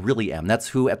not who I really am. That's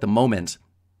who, at the moment,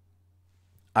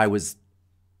 I was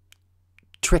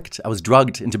tricked. I was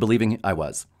drugged into believing I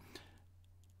was.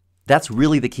 That's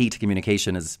really the key to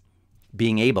communication, is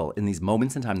being able, in these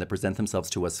moments in time that present themselves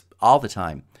to us all the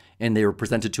time, and they are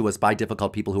presented to us by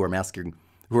difficult people who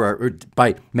are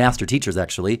by master teachers,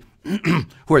 actually,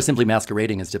 who are simply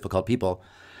masquerading as difficult people.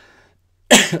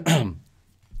 There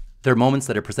are moments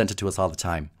that are presented to us all the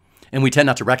time, and we tend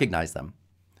not to recognize them.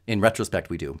 In retrospect,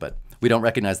 we do, but we don't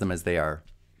recognize them as they are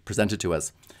presented to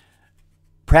us.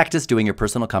 Practice doing your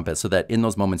personal compass so that in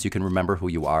those moments you can remember who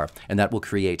you are, and that will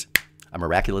create a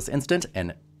miraculous instant,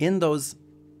 and in those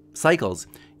cycles,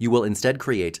 you will instead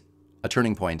create a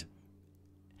turning point,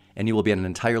 and you will be on an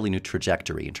entirely new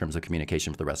trajectory in terms of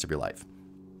communication for the rest of your life.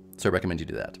 So I recommend you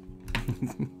do that.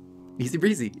 Easy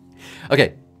breezy.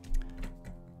 Okay.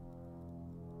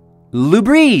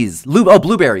 Blueberries.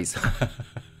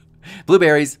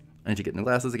 Blueberries. I need to get in the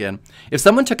glasses again. If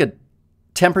someone took a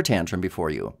temper tantrum before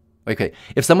you,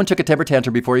 if someone took a temper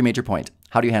tantrum before you made your point,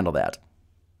 how do you handle that?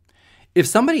 If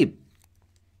somebody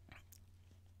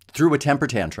threw a temper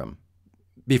tantrum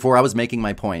before I was making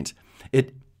my point,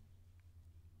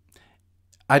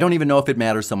 I don't even know if it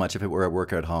matters so much if it were at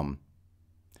work or at home.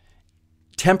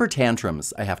 Temper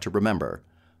tantrums, I have to remember,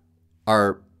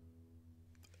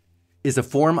 is a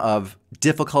form of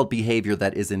difficult behavior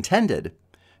that is intended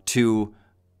to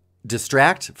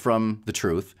distract from the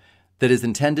truth, that is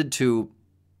intended to,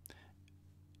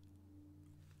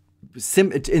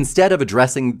 instead of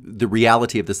addressing the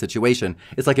reality of the situation,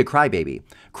 it's like a crybaby.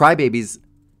 Crybabies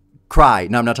cry.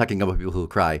 Now, I'm not talking about people who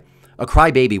cry. A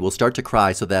crybaby will start to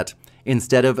cry so that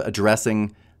instead of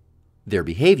addressing their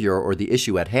behavior or the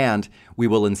issue at hand, we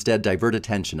will instead divert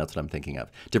attention. That's what I'm thinking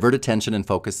of. Divert attention and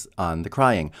focus on the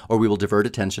crying. Or we will divert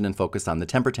attention and focus on the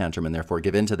temper tantrum and therefore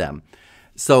give in to them.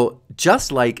 So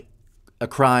just like a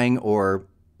crying or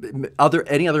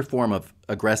any other form of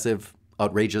aggressive,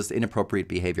 outrageous, inappropriate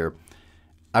behavior,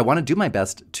 I want to do my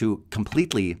best to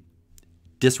completely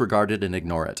disregard it and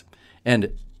ignore it.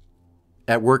 And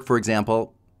at work, for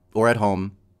example, or at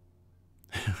home,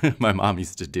 my mom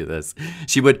used to do this.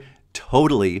 She would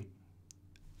totally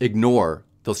ignore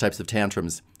those types of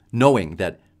tantrums, knowing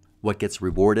that what gets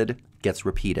rewarded gets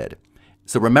repeated.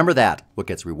 So remember that. What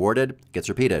gets rewarded gets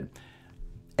repeated.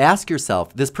 Ask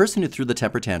yourself, this person who threw the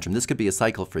temper tantrum, this could be a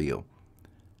cycle for you.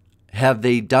 Have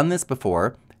they done this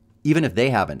before? Even if they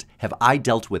haven't, have I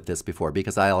dealt with this before?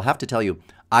 Because I'll have to tell you,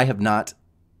 I have not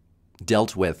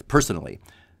dealt with, personally,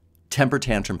 temper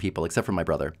tantrum people, except for my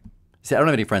brother. See, I don't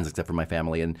have any friends except for my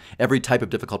family, and every type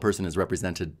of difficult person is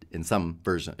represented in some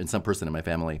version, in some person in my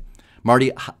family.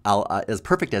 Marty, as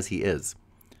perfect as he is,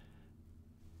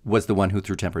 was the one who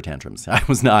threw temper tantrums. I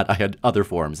was not. I had other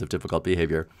forms of difficult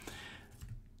behavior.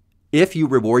 If you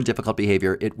reward difficult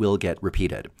behavior, it will get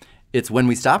repeated. It's when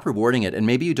we stop rewarding it, and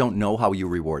maybe you don't know how you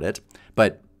reward it,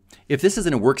 but if this is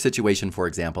in a work situation, for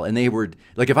example, and they were,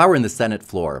 like if I were in the Senate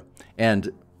floor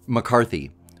and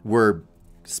McCarthy were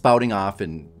spouting off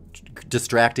and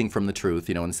distracting from the truth,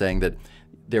 you know, and saying that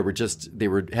they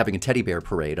were having a teddy bear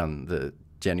parade on the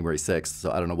January 6th,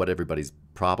 so I don't know what everybody's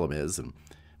problem is, and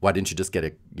why didn't you just get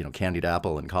a, you know, candied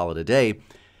apple and call it a day?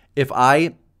 If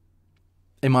I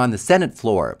am on the Senate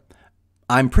floor,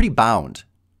 I'm pretty bound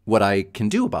what I can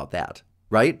do about that,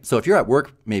 right? So if you're at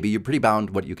work, maybe you're pretty bound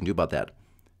what you can do about that.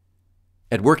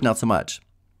 At work, not so much.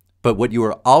 But what you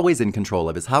are always in control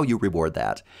of is how you reward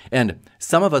that. And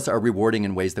some of us are rewarding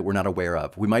in ways that we're not aware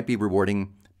of. We might be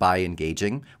rewarding by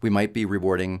engaging. We might be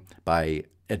rewarding by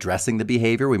addressing the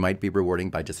behavior. We might be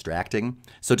rewarding by distracting.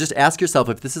 So just ask yourself,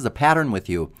 if this is a pattern with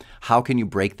you, how can you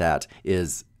break that?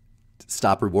 Is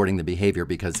stop rewarding the behavior,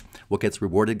 because what gets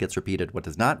rewarded gets repeated. What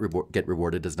does not get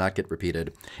rewarded does not get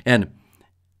repeated. And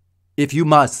if you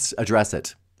must address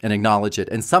it and acknowledge it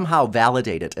and somehow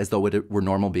validate it as though it were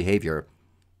normal behavior,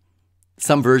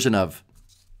 some version of,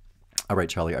 all right,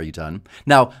 Charlie, are you done?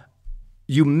 Now,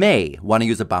 you may want to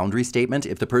use a boundary statement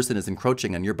if the person is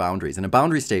encroaching on your boundaries. And a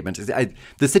boundary statement,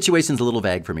 the situation's a little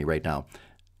vague for me right now.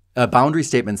 A boundary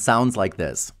statement sounds like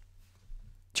this.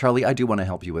 Charlie, I do want to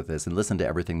help you with this and listen to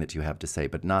everything that you have to say,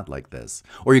 but not like this.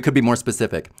 Or you could be more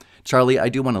specific. Charlie, I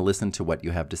do want to listen to what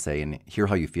you have to say and hear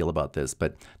how you feel about this,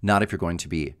 but not if you're going to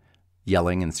be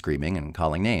yelling and screaming and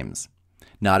calling names.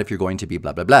 Not if you're going to be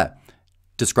blah, blah, blah.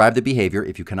 Describe the behavior.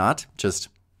 If you cannot, just,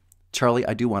 Charlie,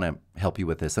 I do want to help you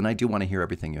with this, and I do want to hear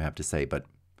everything you have to say, but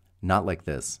not like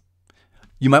this.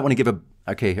 You might want to give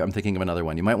okay, I'm thinking of another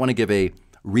one. You might want to give a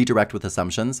redirect with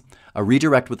assumptions. A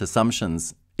redirect with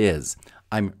assumptions is,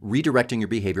 I'm redirecting your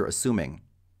behavior assuming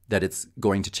that it's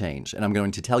going to change, and I'm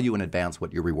going to tell you in advance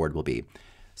what your reward will be.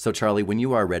 So Charlie, when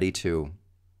you are ready to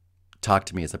talk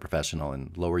to me as a professional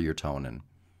and lower your tone and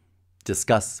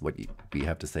discuss what you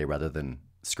have to say rather than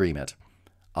scream it,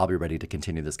 I'll be ready to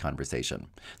continue this conversation.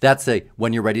 That's a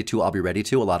when you're ready to, I'll be ready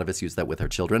to. A lot of us use that with our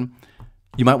children.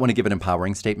 You might want to give an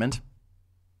empowering statement.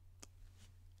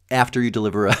 After you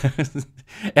deliver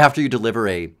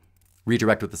a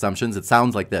redirect with assumptions, it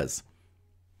sounds like this.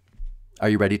 Are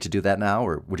you ready to do that now,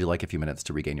 or would you like a few minutes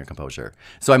to regain your composure?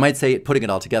 So I might say, putting it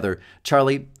all together,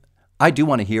 Charlie, I do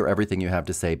want to hear everything you have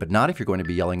to say, but not if you're going to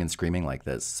be yelling and screaming like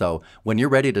this. So when you're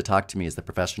ready to talk to me as the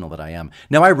professional that I am.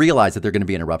 Now I realize that they're going to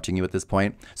be interrupting you at this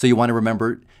point. So you want to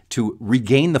remember to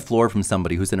regain the floor from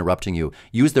somebody who's interrupting you.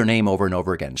 Use their name over and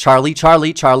over again. Charlie,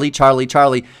 Charlie, Charlie, Charlie,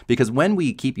 Charlie. Because when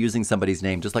we keep using somebody's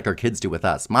name, just like our kids do with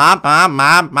us, Mom, Mom,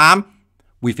 Mom, Mom,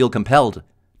 we feel compelled,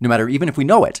 no matter, even if we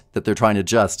know it, that they're trying to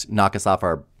just knock us off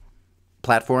our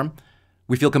platform.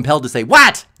 We feel compelled to say,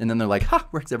 what? And then they're like, ha,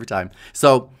 works every time.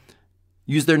 So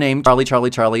use their name, Charlie, Charlie,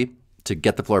 Charlie, to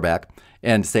get the floor back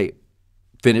and say,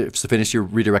 finish your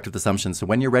redirect with assumptions. So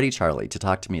when you're ready, Charlie, to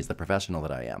talk to me as the professional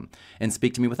that I am and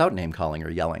speak to me without name calling or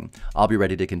yelling, I'll be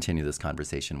ready to continue this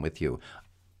conversation with you.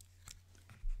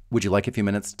 Would you like a few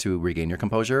minutes to regain your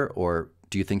composure, or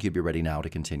do you think you'd be ready now to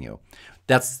continue?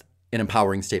 That's an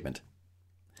empowering statement.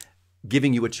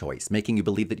 Giving you a choice, making you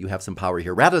believe that you have some power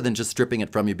here, rather than just stripping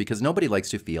it from you, because nobody likes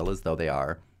to feel as though they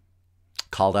are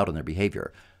called out on their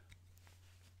behavior.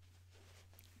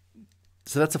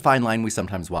 So that's a fine line we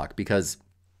sometimes walk, because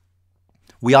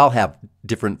we all have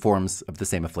different forms of the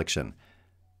same affliction.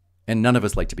 And none of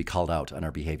us like to be called out on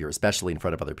our behavior, especially in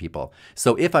front of other people.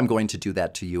 So if I'm going to do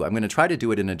that to you, I'm going to try to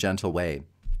do it in a gentle way,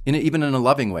 even in a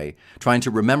loving way, trying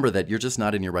to remember that you're just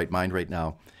not in your right mind right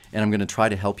now. And I'm going to try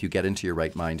to help you get into your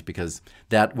right mind, because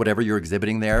that, whatever you're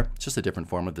exhibiting there, it's just a different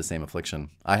form of the same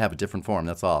affliction. I have a different form,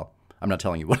 that's all. I'm not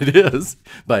telling you what it is,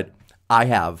 but I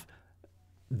have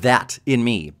that in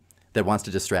me that wants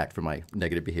to distract from my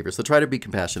negative behavior. So try to be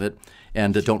compassionate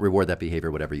and don't reward that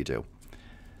behavior, whatever you do.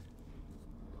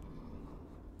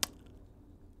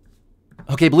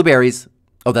 Okay, blueberries.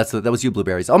 Oh, that was you,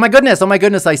 blueberries. Oh my goodness,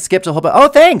 I skipped a whole bunch. Oh,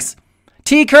 thanks.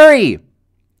 T. Curry.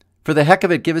 For the heck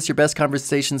of it, give us your best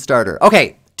conversation starter.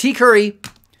 Okay, T. Curry.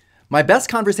 My best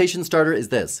conversation starter is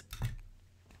this.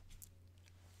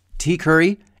 T.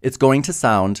 Curry, it's going to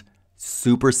sound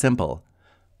super simple.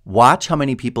 Watch how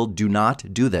many people do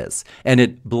not do this. And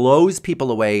it blows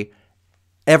people away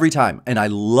every time. And I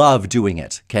love doing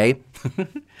it, okay?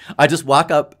 I just walk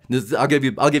up. I'll give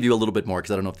you a little bit more,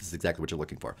 because I don't know if this is exactly what you're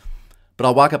looking for. But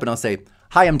I'll walk up and I'll say,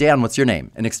 hi, I'm Dan, what's your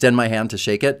name? And extend my hand to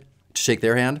shake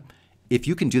their hand. If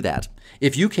you can do that,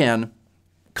 if you can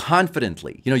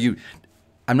confidently,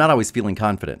 I'm not always feeling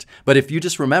confident, but if you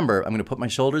just remember, I'm going to put my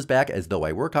shoulders back as though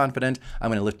I were confident. I'm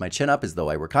going to lift my chin up as though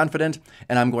I were confident.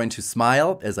 And I'm going to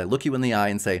smile as I look you in the eye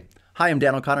and say, hi, I'm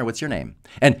Dan O'Connor. What's your name?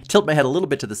 And tilt my head a little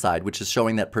bit to the side, which is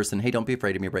showing that person, hey, don't be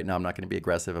afraid of me right now. I'm not going to be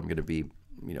aggressive. I'm going to be,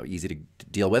 easy to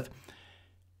deal with.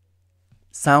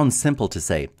 Sounds simple to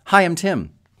say, hi, I'm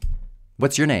Tim.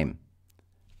 What's your name?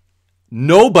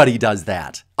 Nobody does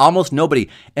that. Almost nobody.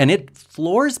 And it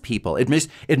floors people. It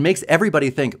makes everybody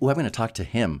think, oh, I'm going to talk to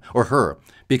him or her,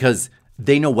 because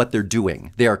they know what they're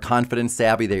doing. They are confident,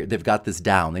 savvy. They've got this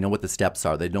down. They know what the steps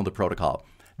are. They know the protocol.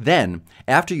 Then,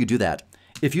 after you do that,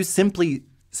 if you simply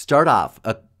start off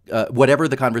whatever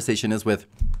the conversation is with,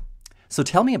 so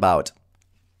tell me about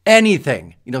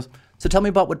anything, so tell me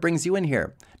about what brings you in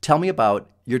here. Tell me about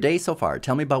your day so far.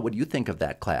 Tell me about what you think of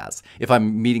that class. If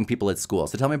I'm meeting people at school,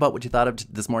 so tell me about what you thought of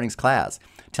this morning's class.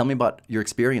 Tell me about your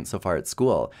experience so far at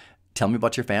school. Tell me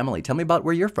about your family. Tell me about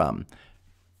where you're from.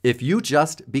 If you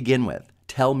just begin with,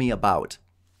 tell me about,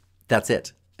 that's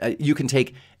it. You can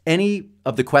take any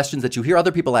of the questions that you hear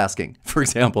other people asking, for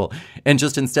example, and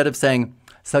just instead of saying,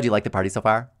 so do you like the party so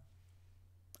far?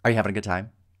 Are you having a good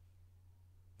time?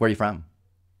 Where are you from?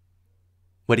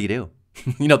 What do you do?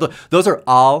 Those are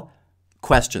all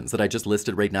questions that I just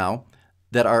listed right now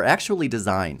that are actually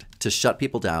designed to shut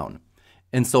people down.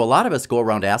 And so a lot of us go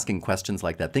around asking questions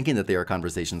like that, thinking that they are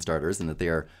conversation starters and that they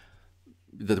are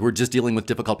that we're just dealing with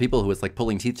difficult people who it's like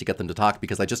pulling teeth to get them to talk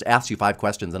because I just asked you 5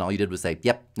 questions and all you did was say,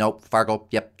 yep, nope, Fargo,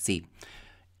 yep, see.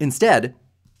 Instead,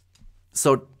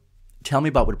 so tell me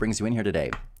about what brings you in here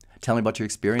today. Tell me about your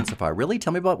experience so far. Really?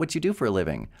 Tell me about what you do for a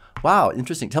living. Wow,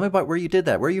 interesting. Tell me about where you did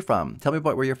that. Where are you from? Tell me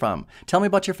about where you're from. Tell me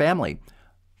about your family.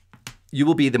 You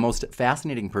will be the most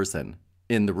fascinating person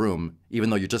in the room, even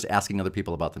though you're just asking other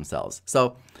people about themselves.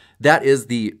 So that's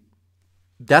the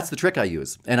trick I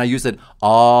use. And I use it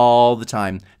all the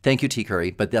time. Thank you, T.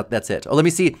 Curry, but that's it. Oh, let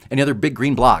me see any other big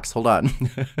green blocks. Hold on.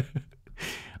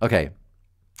 Okay.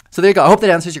 So there you go. I hope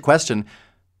that answers your question.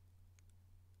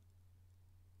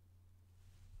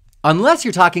 Unless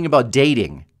you're talking about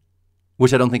dating,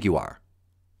 which I don't think you are.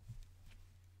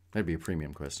 That'd be a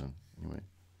premium question. Anyway,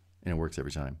 and it works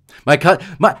every time.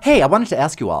 Hey, I wanted to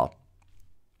ask you all.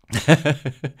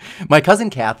 My cousin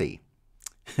Kathy,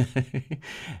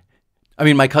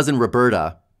 my cousin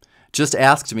Roberta just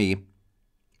asked me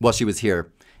while she was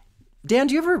here, Dan,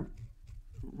 do you ever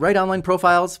write online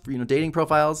profiles, dating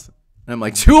profiles? And I'm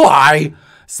like, do I?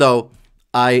 So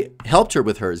I helped her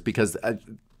with hers because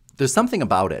there's something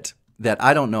about it that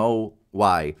I don't know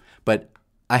why, but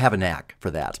I have a knack for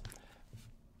that.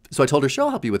 So I told her, sure,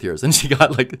 I'll help you with yours. And she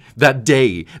got like that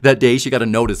day she got a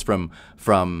notice from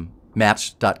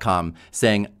Match.com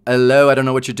saying, hello, I don't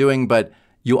know what you're doing, but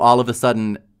you all of a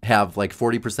sudden have like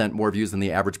 40% more views than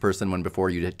the average person when before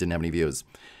you didn't have any views.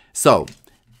 So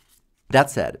that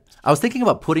said, I was thinking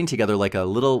about putting together like a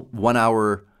little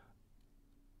 1-hour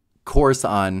course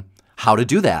on how to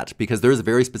do that, because there's a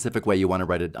very specific way you want to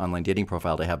write an online dating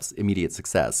profile to have immediate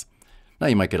success. Now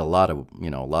you might get a lot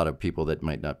of people that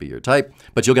might not be your type,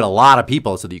 but you'll get a lot of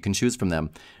people so that you can choose from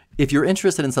them. If you're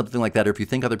interested in something like that, or if you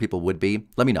think other people would be,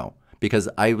 let me know. Because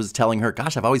I was telling her,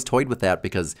 gosh, I've always toyed with that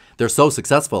because they're so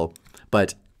successful,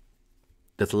 but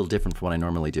that's a little different from what I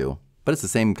normally do. But it's the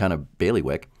same kind of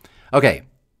bailiwick. Okay.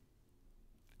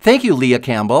 Thank you, Leah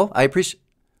Campbell. I appreciate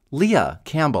Leah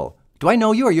Campbell. Do I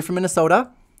know you? Are you from Minnesota?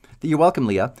 You're welcome,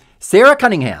 Leah. Sarah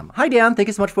Cunningham. Hi, Dan. Thank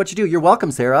you so much for what you do. You're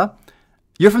welcome, Sarah.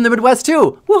 You're from the Midwest,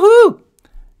 too. Woohoo!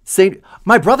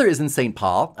 My brother is in St.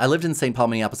 Paul. I lived in St. Paul,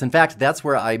 Minneapolis. In fact, that's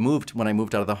where I moved when I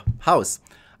moved out of the house.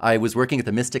 I was working at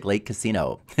the Mystic Lake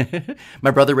Casino.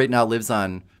 My brother right now lives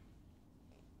on...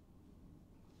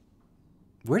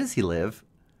 Where does he live?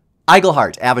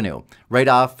 Eigelhart Avenue. Right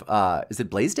off, is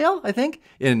it Blaisdell, I think?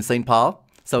 In St. Paul.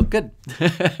 So, good.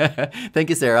 Thank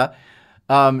you, Sarah.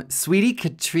 Sweetie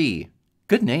Katri.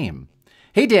 Good name.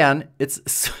 Hey, Dan. It's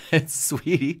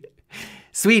Sweetie.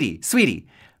 Sweetie.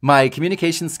 My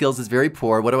communication skills is very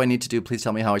poor. What do I need to do? Please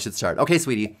tell me how I should start. Okay,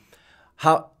 Sweetie.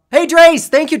 Hey, Drace.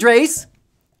 Thank you, Drace.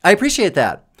 I appreciate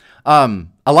that. A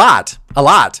lot.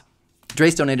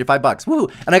 Drace donated $5. Woo!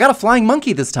 And I got a flying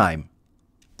monkey this time.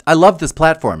 I love this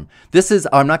platform.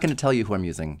 I'm not going to tell you who I'm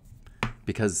using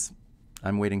because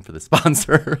I'm waiting for the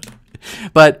sponsor.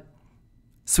 But,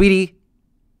 Sweetie,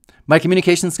 my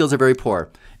communication skills are very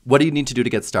poor. What do you need to do to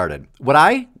get started? What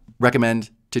I recommend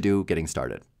to do getting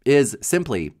started is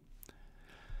simply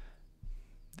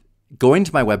going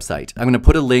to my website. I'm going to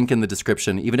put a link in the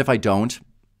description. Even if I don't,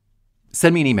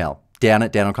 send me an email,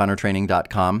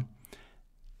 dan@danoconnortraining.com.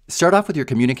 Start off with your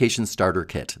communication starter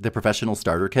kit, the professional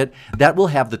starter kit. That will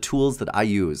have the tools that I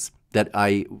use that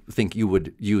I think you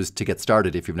would use to get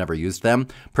started if you've never used them.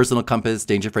 Personal compass,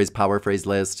 danger phrase, power phrase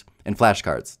list, and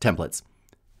flashcards, templates.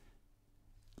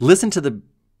 Watch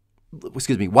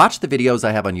the videos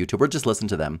I have on YouTube or just listen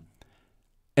to them.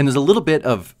 And there's a little bit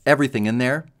of everything in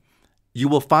there. You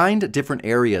will find different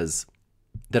areas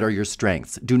that are your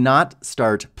strengths. Do not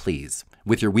start, please,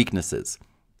 with your weaknesses.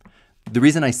 The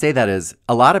reason I say that is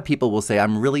a lot of people will say,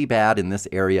 I'm really bad in this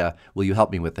area. Will you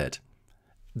help me with it?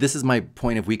 This is my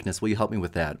point of weakness. Will you help me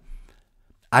with that?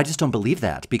 I just don't believe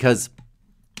that because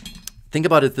think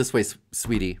about it this way,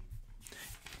 Sweetie.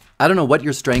 I don't know what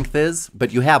your strength is,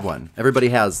 but you have one. Everybody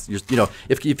has.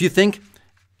 If you think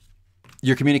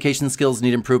your communication skills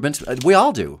need improvement, we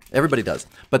all do. Everybody does.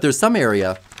 But there's some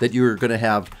area that you're going to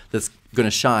have that's going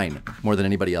to shine more than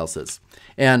anybody else's.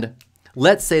 And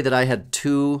let's say that I had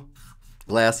 2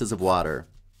 glasses of water.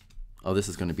 Oh, this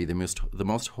is going to be the most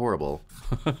horrible,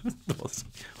 the most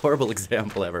horrible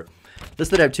example ever.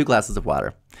 Let's say that I have 2 glasses of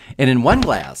water. And in one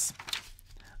glass,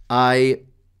 I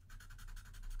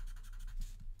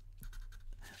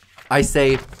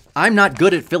say, I'm not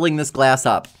good at filling this glass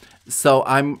up. So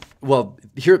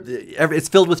here, it's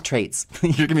filled with traits,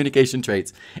 your communication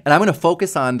traits. And I'm going to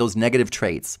focus on those negative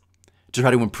traits to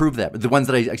try to improve that. The ones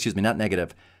that not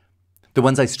negative, the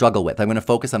ones I struggle with. I'm going to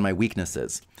focus on my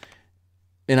weaknesses.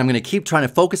 And I'm going to keep trying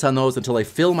to focus on those until I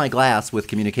fill my glass with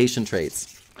communication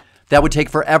traits. That would take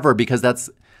forever because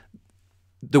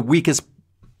the weakest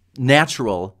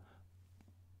natural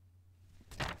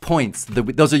points.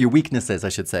 Those are your weaknesses, I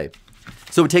should say.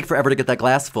 So it would take forever to get that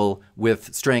glass full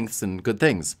with strengths and good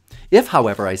things. If,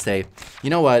 however, I say, you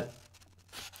know what,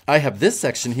 I have this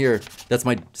section here that's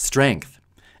my strength,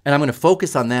 and I'm going to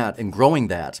focus on that and growing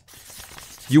that,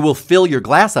 you will fill your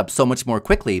glass up so much more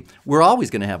quickly. We're always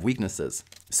going to have weaknesses.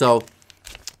 So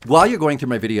while you're going through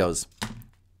my videos,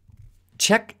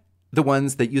 check the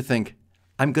ones that you think,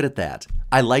 I'm good at that.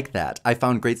 I like that. I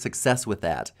found great success with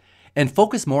that. And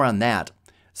focus more on that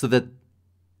so that,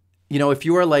 you know, if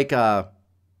you are like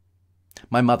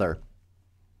my mother,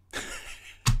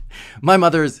 my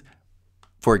mother's,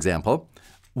 for example,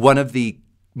 one of the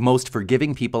most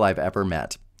forgiving people I've ever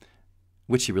met,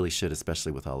 which she really should,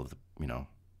 especially with all of the, you know,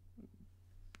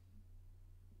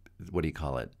 what do you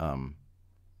call it?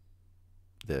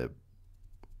 The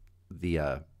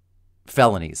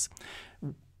felonies.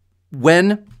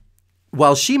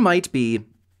 While she might be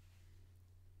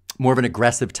more of an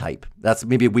aggressive type, that's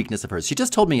maybe a weakness of hers. She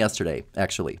just told me yesterday,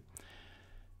 actually,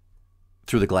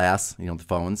 through the glass, you know, the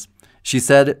phones. She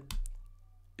said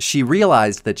she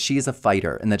realized that she's a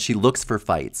fighter and that she looks for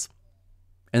fights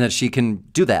and that she can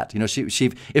do that. You know,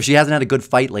 if she hasn't had a good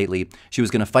fight lately, she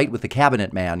was going to fight with the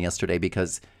cabinet man yesterday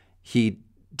because he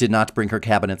did not bring her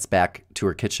cabinets back to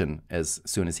her kitchen as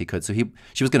soon as he could. So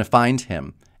she was going to find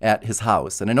him at his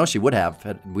house. And I know she would have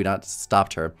had we not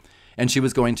stopped her. And she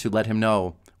was going to let him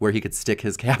know where he could stick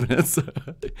his cabinets.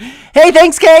 Hey,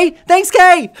 thanks, Kay. Thanks,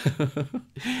 Kay.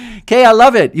 Kay, I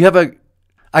love it.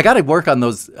 I got to work on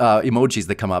those emojis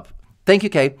that come up. Thank you,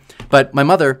 Kay. But my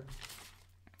mother,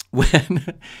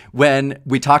 when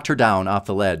we talked her down off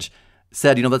the ledge,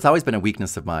 said, you know, that's always been a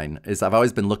weakness of mine, is I've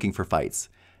always been looking for fights.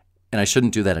 And I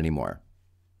shouldn't do that anymore.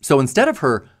 So instead of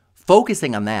her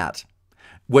focusing on that,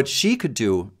 what she could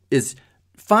do is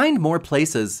find more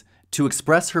places to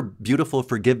express her beautiful,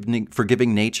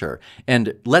 forgiving nature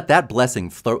and let that blessing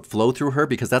flow through her,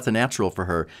 because that's a natural for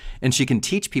her. And she can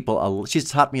teach people. She's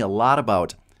taught me a lot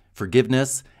about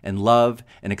forgiveness and love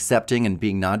and accepting and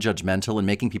being non-judgmental and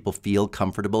making people feel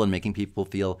comfortable and making people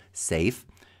feel safe.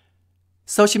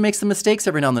 So she makes some mistakes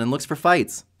every now and then and looks for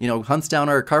fights. You know, hunts down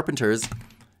our carpenters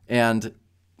and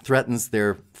threatens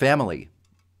their family.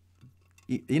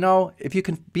 You know, if you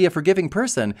can be a forgiving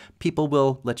person, people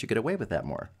will let you get away with that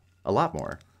more. A lot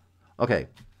more. Okay.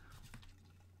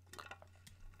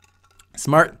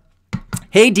 Smart.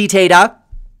 Hey, D-Data.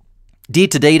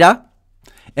 D-to-Data.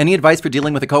 Any advice for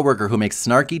dealing with a coworker who makes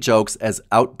snarky jokes as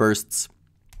outbursts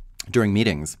during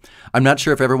meetings? I'm not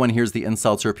sure if everyone hears the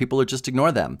insults or if people just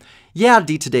ignore them. Yeah,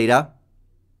 D-to-Data.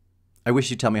 I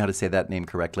wish you'd tell me how to say that name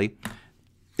correctly.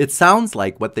 It sounds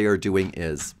like what they are doing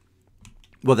is,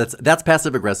 well, that's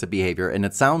passive-aggressive behavior, and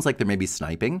it sounds like there may be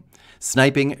sniping.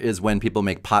 Sniping is when people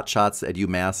make pot shots at you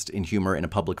masked in humor in a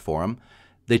public forum.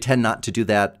 They tend not to do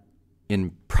that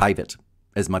in private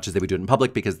as much as they would do it in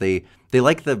public because they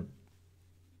like the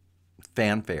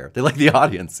fanfare. They like the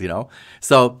audience, you know?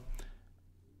 So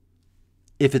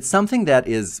if it's something that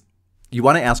is, you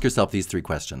want to ask yourself these three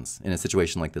questions in a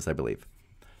situation like this, I believe.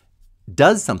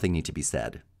 Does something need to be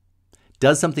said?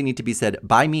 Does something need to be said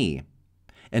by me?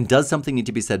 And does something need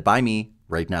to be said by me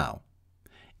right now?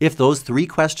 If those three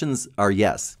questions are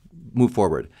yes, move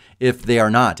forward. If they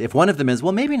are not, if one of them is,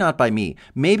 well, maybe not by me.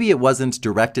 Maybe it wasn't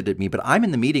directed at me, but I'm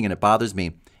in the meeting and it bothers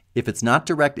me. If it's not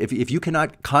direct, if you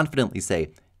cannot confidently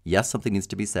say, yes, something needs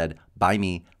to be said by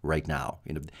me right now,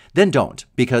 you know, then don't.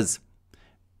 Because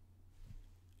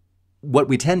what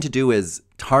we tend to do is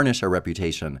tarnish our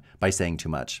reputation by saying too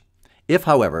much. If,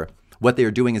 however, what they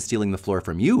are doing is stealing the floor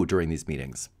from you during these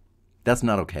meetings, that's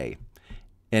not okay.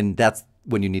 And that's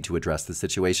when you need to address the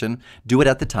situation. Do it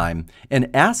at the time and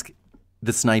ask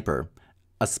the sniper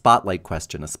a spotlight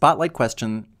question. A spotlight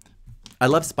question, I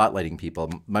love spotlighting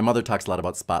people. My mother talks a lot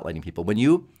about spotlighting people. When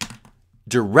you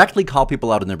directly call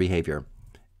people out on their behavior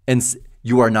and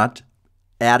you are not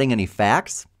adding any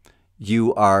facts,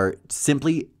 you are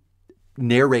simply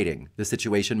narrating the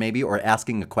situation maybe or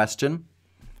asking a question.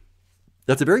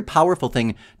 That's a very powerful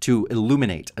thing to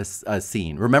illuminate a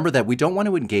scene. Remember that we don't want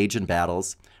to engage in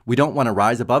battles. We don't want to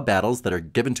rise above battles that are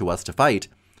given to us to fight.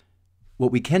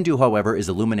 What we can do, however, is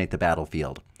illuminate the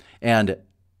battlefield. And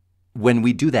when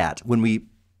we do that, when we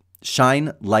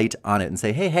shine light on it and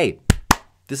say, hey,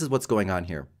 this is what's going on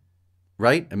here,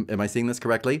 right? Am I seeing this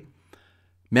correctly?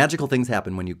 Magical things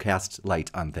happen when you cast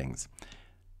light on things.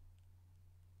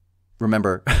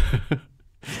 Remember,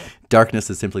 darkness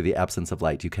is simply the absence of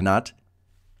light. You cannot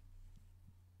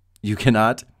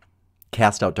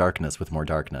cast out darkness with more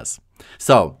darkness.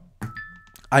 So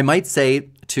I might say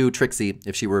to Trixie,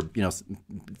 if she were,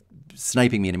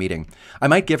 sniping me in a meeting. I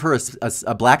might give her a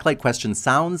blacklight question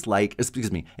sounds like,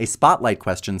 excuse me, a spotlight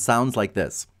question sounds like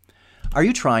this. Are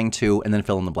you trying to, and then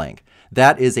fill in the blank.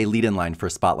 That is a lead-in line for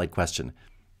a spotlight question.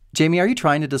 Jamie, are you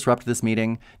trying to disrupt this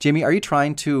meeting? Jamie, are you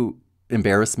trying to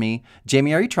embarrass me?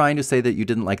 Jamie, are you trying to say that you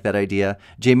didn't like that idea?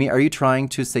 Jamie, are you trying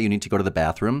to say you need to go to the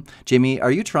bathroom? Jamie,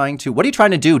 are you trying to, what are you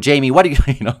trying to do, Jamie? What are you,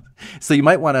 So you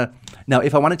might want to, now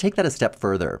if I want to take that a step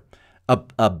further,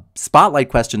 a spotlight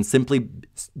question simply,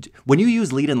 when you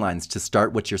use lead-in lines to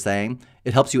start what you're saying,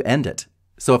 it helps you end it.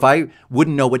 So if I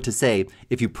wouldn't know what to say,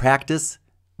 if you practice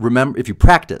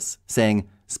saying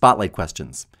spotlight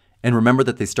questions and remember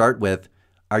that they start with,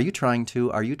 are you trying to,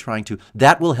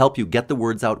 that will help you get the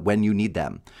words out when you need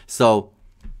them. So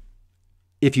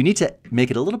if you need to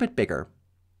make it a little bit bigger,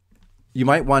 you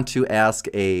might want to ask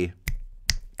a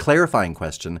clarifying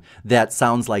question that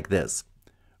sounds like this.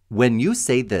 When you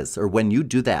say this or when you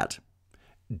do that,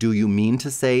 do you mean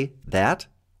to say that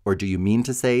or do you mean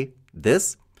to say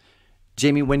this?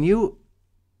 Jamie, when you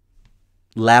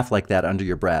laugh like that under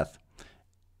your breath,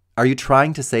 are you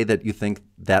trying to say that you think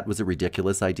that was a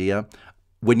ridiculous idea?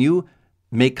 When you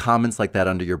make comments like that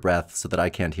under your breath so that I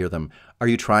can't hear them, are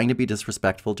you trying to be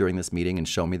disrespectful during this meeting and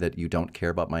show me that you don't care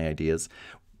about my ideas?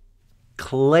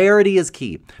 Clarity is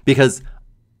key because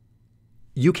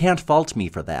you can't fault me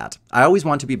for that. I always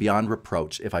want to be beyond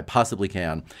reproach if I possibly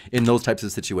can in those types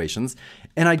of situations.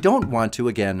 And I don't want to,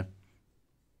 again,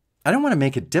 I don't want to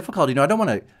make it difficult. I don't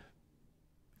want to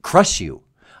crush you.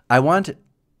 I want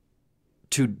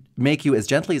to make you as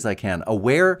gently as I can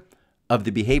aware of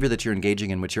the behavior that you're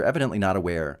engaging in, which you're evidently not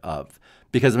aware of.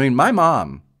 Because, I mean, my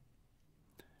mom,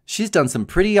 she's done some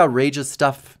pretty outrageous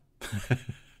stuff.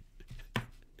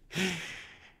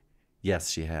 Yes,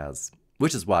 she has.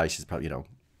 Which is why she's probably, going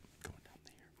down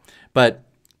here. But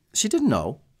she didn't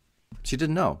know. She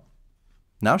didn't know.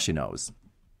 Now she knows.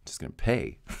 She's going to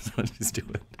pay. That's what she's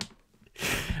doing.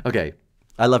 Okay.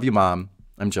 I love you, Mom.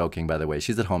 I'm joking, by the way.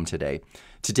 She's at home today.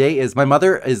 My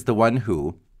mother is the one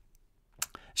who,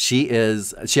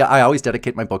 I always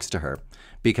dedicate my books to her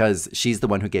because she's the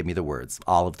one who gave me the words,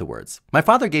 all of the words. My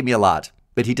father gave me a lot,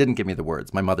 but he didn't give me the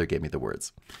words. My mother gave me the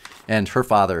words. And her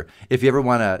father, if you ever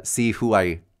want to see who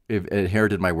I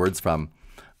inherited my words from,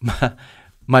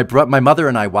 my mother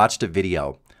and I watched a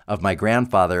video of my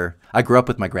grandfather. I grew up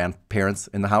with my grandparents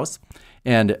in the house,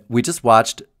 and we just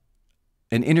watched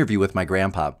an interview with my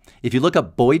grandpa. If you look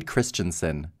up Boyd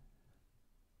Christensen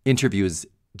interviews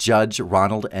Judge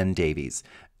Ronald N. Davies.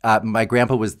 My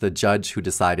grandpa was the judge who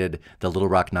decided the Little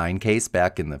Rock 9 case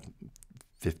back in the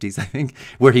 50s, I think,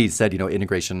 where he said,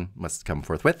 integration must come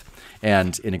forthwith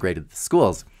and integrated the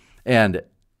schools. And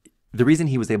the reason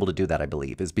he was able to do that, I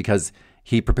believe, is because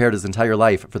he prepared his entire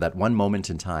life for that one moment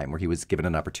in time where he was given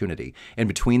an opportunity. And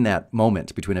between that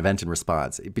moment, between event and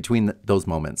response, between those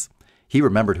moments, he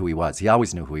remembered who he was. He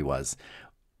always knew who he was.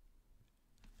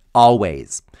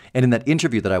 Always. And in that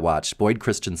interview that I watched, Boyd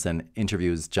Christensen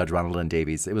interviews Judge Ronald N.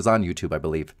 Davies. It was on YouTube, I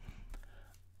believe.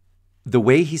 The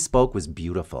way he spoke was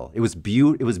beautiful. It was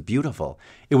beautiful.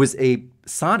 It was a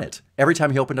sonnet every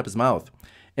time he opened up his mouth.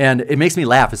 And it makes me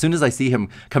laugh. As soon as I see him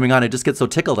coming on, I just get so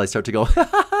tickled. I start to go,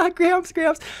 Gramps.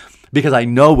 Because I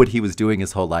know what he was doing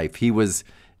his whole life. He was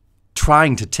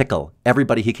trying to tickle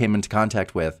everybody he came into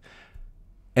contact with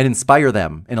and inspire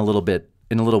them in a little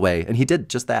way. And he did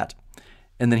just that.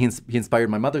 And then he inspired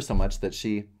my mother so much that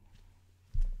she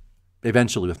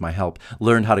eventually, with my help,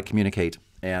 learned how to communicate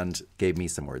and gave me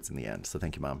some words in the end. So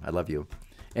thank you, Mom. I love you.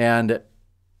 And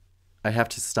I have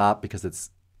to stop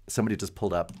because somebody just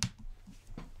pulled up.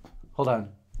 Hold on.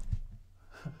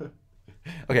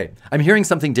 Okay. I'm hearing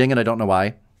something ding and I don't know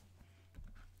why.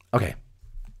 Okay.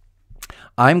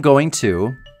 I'm going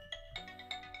to...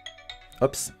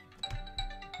 Oops.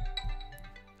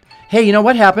 Hey, you know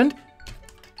what happened?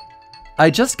 I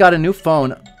just got a new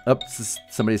phone. Oops,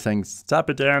 somebody's saying, stop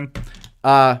it, Dan.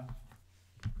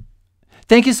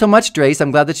 Thank you so much, Drace.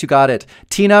 I'm glad that you got it.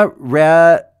 Tina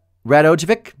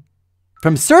Radojevic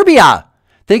from Serbia.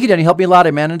 Thank you, Dan. You helped me a lot.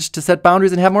 I managed to set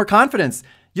boundaries and have more confidence.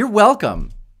 You're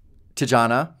welcome,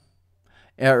 Tijana.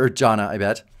 Or Jana, I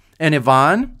bet. And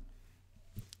Yvonne.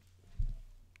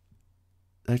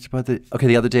 Okay,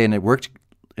 the other day, and it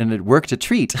worked a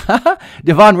treat.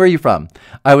 Devon, where are you from?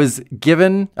 I was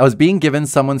being given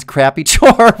someone's crappy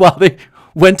chore while they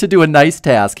went to do a nice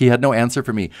task. He had no answer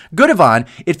for me. Good, Yvonne.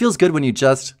 It feels good when you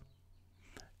just,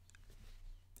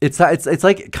 it's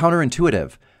like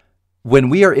counterintuitive. When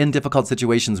we are in difficult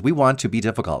situations, we want to be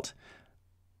difficult.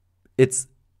 It's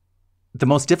the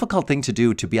most difficult thing to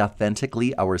do, to be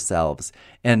authentically ourselves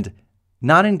and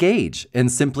not engage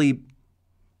and simply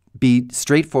be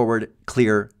straightforward,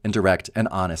 clear, and direct and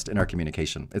honest in our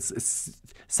communication. It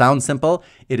sounds simple.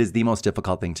 It is the most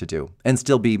difficult thing to do and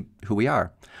still be who we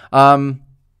are.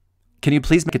 Can you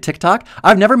please make a TikTok?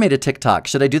 I've never made a TikTok.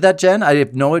 Should I do that, Jen? I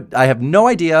have no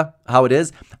idea how it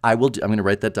is. I'm going to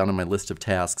write that down on my list of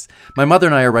tasks. My mother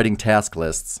and I are writing task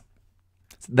lists.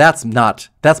 That's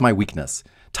my weakness.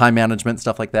 Time management,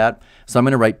 stuff like that. So I'm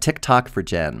going to write TikTok for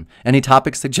Jen. Any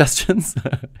topic suggestions?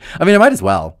 I mean, I might as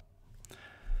well.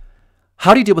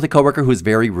 How do you deal with a coworker who is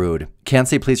very rude? Can't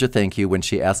say please or thank you when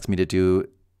she asks me to do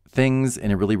things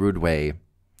in a really rude way.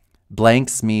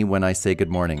 Blanks me when I say good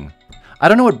morning. I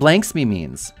don't know what blanks me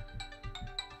means.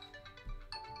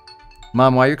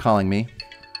 Mom, why are you calling me?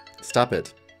 Stop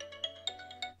it.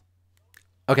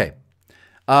 Okay.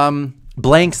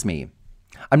 Blanks me.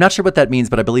 I'm not sure what that means,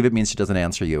 but I believe it means she doesn't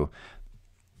answer you.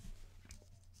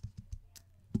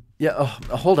 Yeah,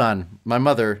 hold on. My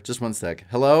mother, just one sec.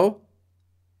 Hello?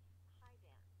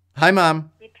 Hi,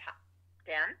 Mom.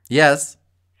 Dan? Yes.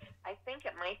 I think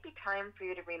it might be time for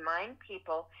you to remind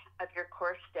people of your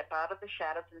course, Step Out of the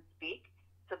Shadows and Speak,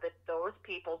 so that those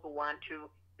people who want to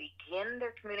begin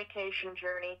their communication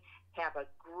journey have a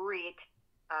great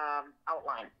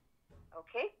outline.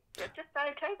 Okay? Just thought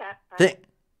I'd tell you that.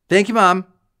 Thank you, Mom.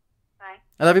 Bye.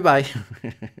 I love you. Bye.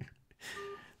 That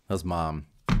was Mom.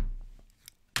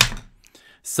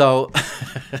 So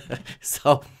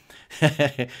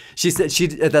she said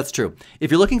that's true. If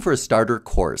you're looking for a starter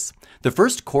course, the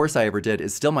first course I ever did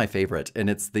is still my favorite, and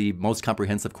it's the most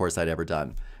comprehensive course I'd ever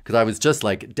done because I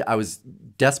was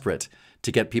desperate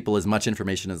to get people as much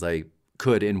information as I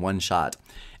could in one shot.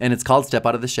 And it's called Step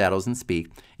Out of the Shadows and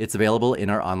Speak. It's available in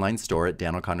our online store at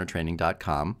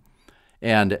danoconnortraining.com,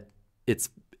 and it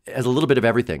has a little bit of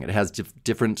everything. It has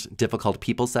different difficult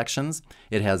people sections.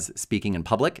 It has speaking in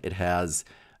public. It has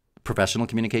professional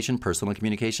communication, personal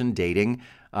communication, dating,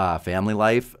 family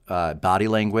life, body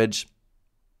language.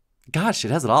 Gosh,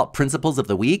 it has it all. Principles of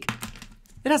the week.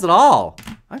 It has it all.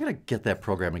 I'm going to get that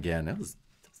program again. It was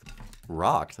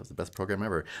rocked. That was the best program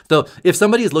ever. Though, if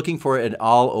somebody is looking for an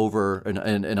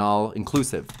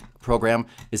all-inclusive program,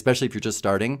 especially if you're just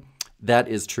starting, that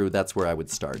is true. That's where I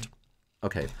would start.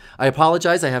 Okay. I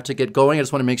apologize. I have to get going. I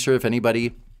just want to make sure if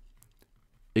anybody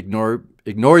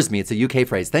ignores me. It's a UK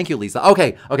phrase. Thank you, Lisa.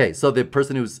 Okay. So the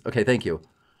person who's... Okay, thank you.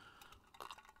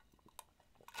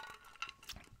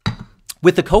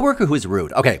 With the coworker who is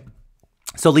rude. Okay.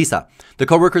 So Lisa, the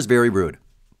coworker is very rude.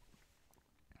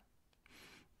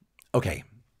 Okay.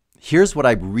 Here's what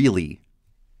I really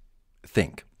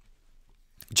think.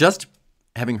 Just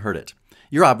having heard it.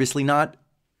 You're obviously not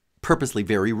purposely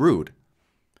very rude.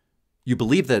 You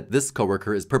believe that this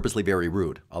coworker is purposely very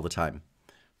rude all the time.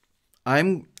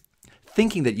 I'm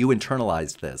thinking that you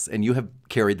internalized this and you have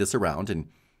carried this around and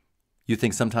you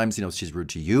think sometimes, she's rude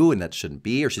to you and that shouldn't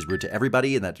be, or she's rude to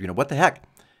everybody and that, what the heck?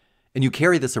 And you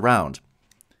carry this around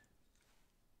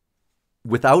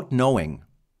without knowing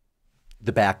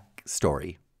the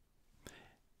backstory.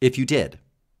 If you did,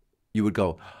 you would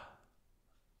go,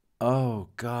 oh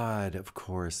God, of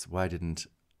course. Why didn't,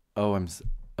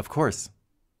 of course.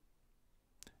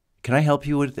 Can I help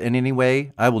you in any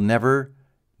way? I will never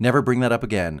bring that up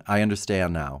again. I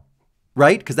understand now.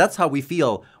 Right? Because that's how we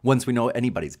feel once we know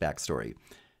anybody's backstory.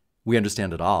 We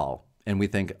understand it all. And we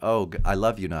think, oh, I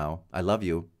love you now. I love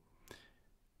you.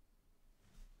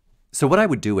 So what I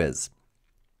would do is,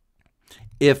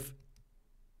 if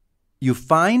you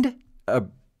find a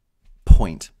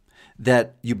point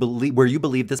that you believe, where you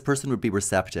believe this person would be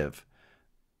receptive,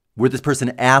 where this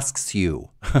person asks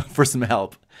you for some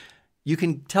help, you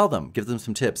can tell them, give them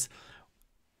some tips.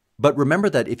 But remember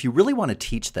that if you really want to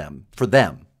teach them, for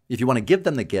them, if you want to give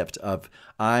them the gift of,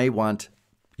 I want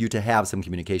you to have some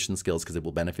communication skills because it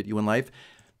will benefit you in life,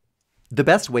 the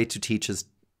best way to teach is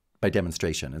by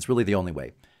demonstration. It's really the only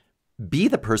way. Be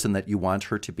the person that you want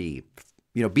her to be.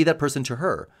 Be that person to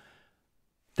her.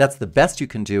 That's the best you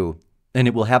can do, and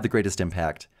it will have the greatest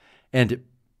impact. And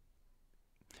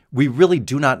we really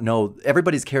do not know.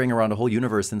 Everybody's carrying around a whole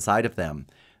universe inside of them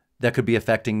that could be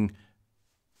affecting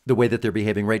the way that they're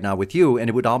behaving right now with you, and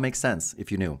it would all make sense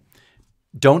if you knew.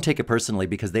 Don't take it personally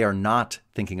because they are not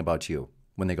thinking about you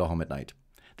when they go home at night.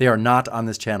 They are not on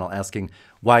this channel asking,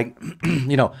 why,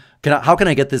 how can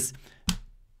I get this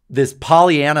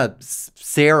Pollyanna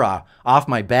Sarah off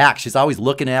my back? She's always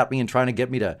looking at me and trying to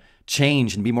get me to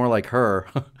change and be more like her.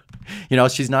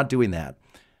 She's not doing that.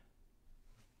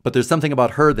 But there's something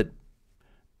about her that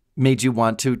made you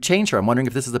want to change her. I'm wondering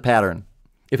if this is a pattern.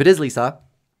 If it is, Lisa,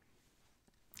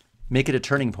 make it a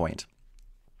turning point.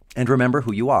 And remember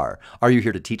who you are. Are you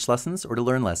here to teach lessons or to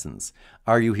learn lessons?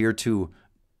 Are you here to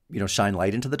shine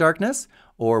light into the darkness,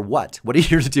 or what? What are you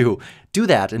here to do? Do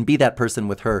that and be that person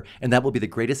with her, and that will be the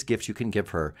greatest gift you can give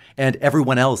her and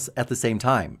everyone else at the same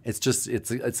time.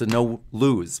 It's a no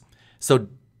lose. So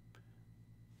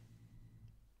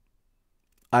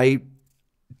I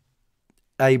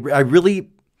really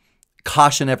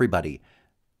caution everybody,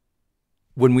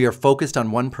 when we are focused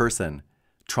on one person,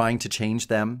 trying to change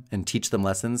them and teach them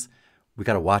lessons, we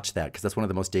got to watch that, because that's one of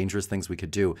the most dangerous things we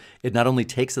could do. It not only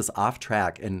takes us off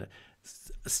track and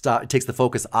takes the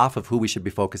focus off of who we should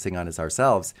be focusing on as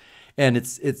ourselves, and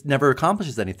it never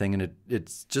accomplishes anything, and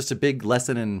it's just a big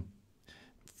lesson in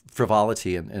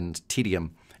frivolity and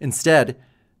tedium. Instead,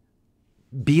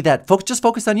 just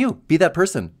focus on you. Be that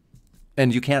person,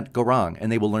 and you can't go wrong,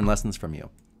 and they will learn lessons from you.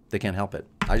 They can't help it.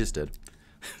 I just did.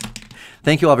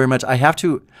 Thank you all very much. I have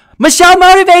to... Michelle,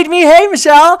 motivate me. Hey,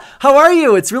 Michelle. How are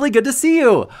you? It's really good to see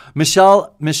you.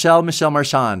 Michelle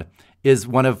Marchand is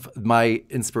one of my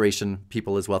inspiration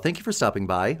people as well. Thank you for stopping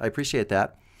by. I appreciate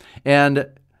that. And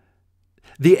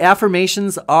the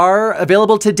affirmations are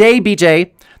available today,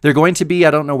 BJ. They're going to be,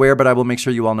 I don't know where, but I will make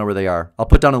sure you all know where they are. I'll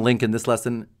put down a link in this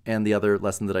lesson and the other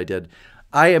lesson that I did.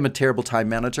 I am a terrible time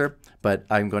manager, but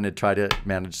I'm going to try to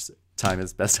manage time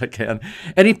as best I can.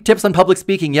 Any tips on public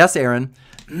speaking? Yes, Aaron.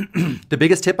 The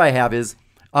biggest tip I have is,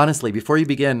 honestly, before you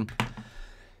begin,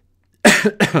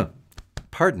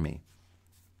 pardon me,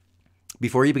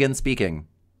 before you begin speaking,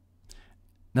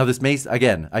 now this may,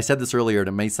 again, I said this earlier, and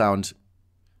it may sound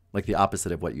like the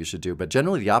opposite of what you should do, but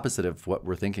generally the opposite of what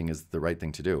we're thinking is the right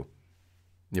thing to do,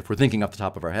 if we're thinking off the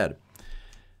top of our head.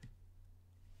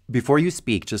 Before you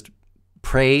speak, just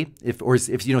pray.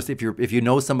 If you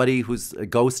know somebody who's a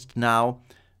ghost now,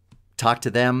 talk to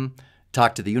them,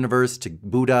 talk to the universe, to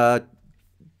Buddha,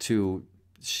 to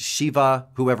Shiva,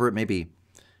 whoever it may be,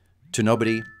 to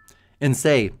nobody, and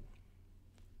say,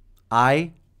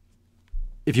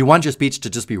 if you want your speech to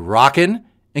just be rocking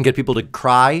and get people to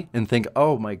cry and think,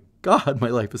 oh my God, my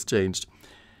life has changed,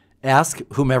 ask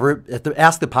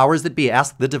the powers that be,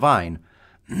 ask the divine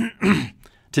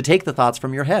to take the thoughts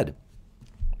from your head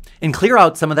and clear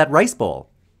out some of that rice bowl,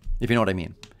 if you know what I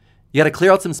mean. You got to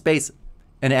clear out some space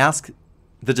and ask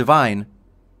the divine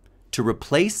to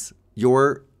replace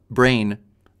your brain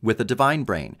with a divine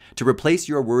brain, to replace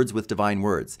your words with divine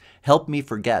words. Help me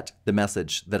forget the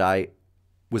message that I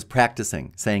was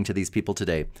practicing saying to these people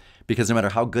today, because no matter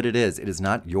how good it is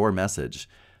not your message.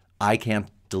 I can't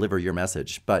deliver your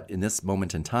message, but in this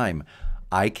moment in time,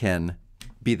 I can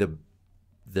be the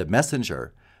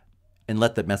messenger and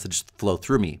let the message flow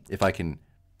through me. If I can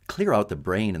clear out the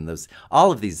brain and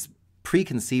all of these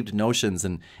preconceived notions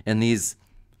and this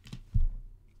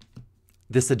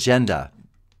agenda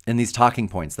and these talking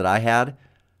points that I had,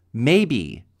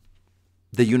 maybe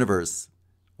the universe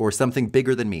or something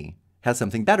bigger than me has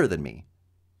something better than me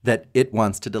that it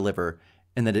wants to deliver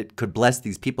and that it could bless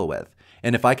these people with.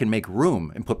 And if I can make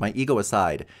room and put my ego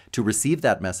aside to receive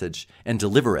that message and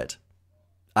deliver it,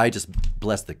 I just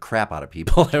bless the crap out of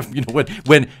people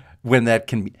when that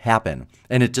can happen.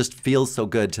 And it just feels so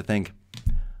good to think,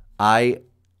 I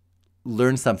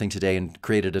learned something today and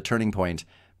created a turning point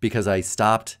because I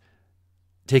stopped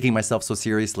taking myself so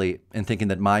seriously and thinking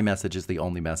that my message is the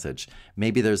only message.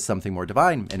 Maybe there's something more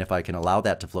divine, and if I can allow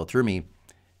that to flow through me,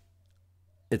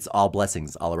 it's all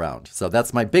blessings all around. So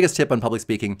that's my biggest tip on public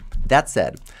speaking. That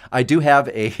said, I do have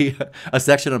a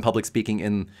section on public speaking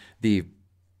in the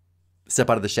Step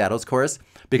Out of the Shadows course,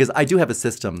 because I do have a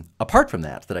system apart from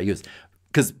that I use.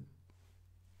 Because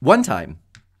one time,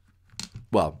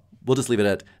 well, we'll just leave it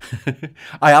at,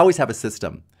 I always have a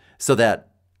system so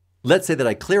that, let's say that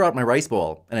I clear out my rice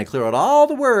bowl and I clear out all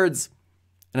the words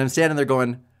and I'm standing there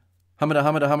going, humada,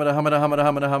 humada, humada, humada, humada,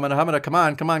 humada, humada,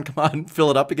 humada, come on, fill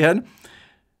it up again.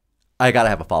 I got to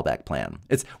have a fallback plan.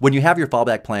 It's when you have your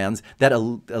fallback plans, that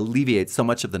alleviates so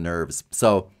much of the nerves.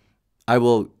 So I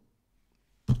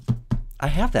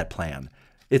have that plan.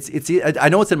 I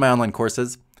know it's in my online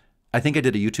courses. I think I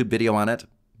did a YouTube video on it,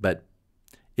 but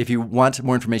if you want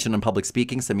more information on public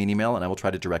speaking, send me an email and I will try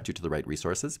to direct you to the right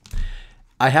resources.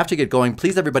 I have to get going.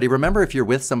 Please, everybody, remember, if you're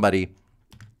with somebody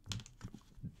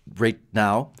right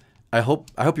now, I hope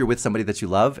you're with somebody that you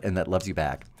love and that loves you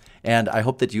back. And I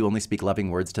hope that you only speak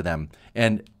loving words to them.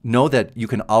 And know that you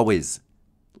can always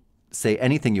say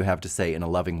anything you have to say in a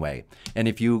loving way. And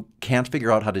if you can't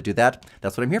figure out how to do that,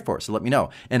 that's what I'm here for. So let me know.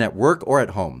 And at work or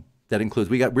at home, that includes,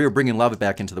 we're bringing love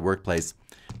back into the workplace,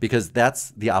 because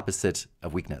that's the opposite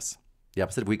of weakness. The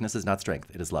opposite of weakness is not strength.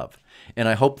 It is love. And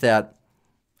I hope that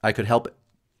I could help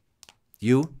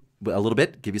you a little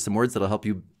bit, give you some words that'll help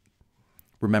you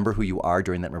remember who you are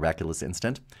during that miraculous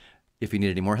instant. If you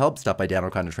need any more help, stop by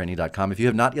DanO'ConnorTraining.com. If you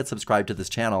have not yet subscribed to this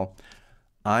channel,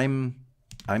 I'm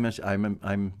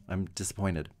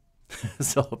disappointed.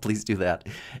 So please do that.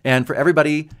 And for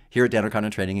everybody here at Dan O'Connor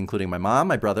Training, including my mom,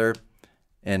 my brother,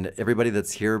 and everybody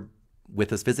that's here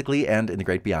with us physically and in the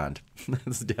great beyond,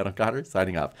 this is Dan O'Connor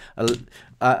signing off.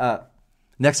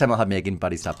 Next time I'll have Megan and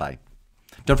Buddy stop by.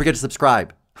 Don't forget to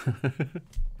subscribe.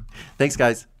 Thanks,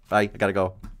 guys. Bye. I gotta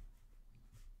go.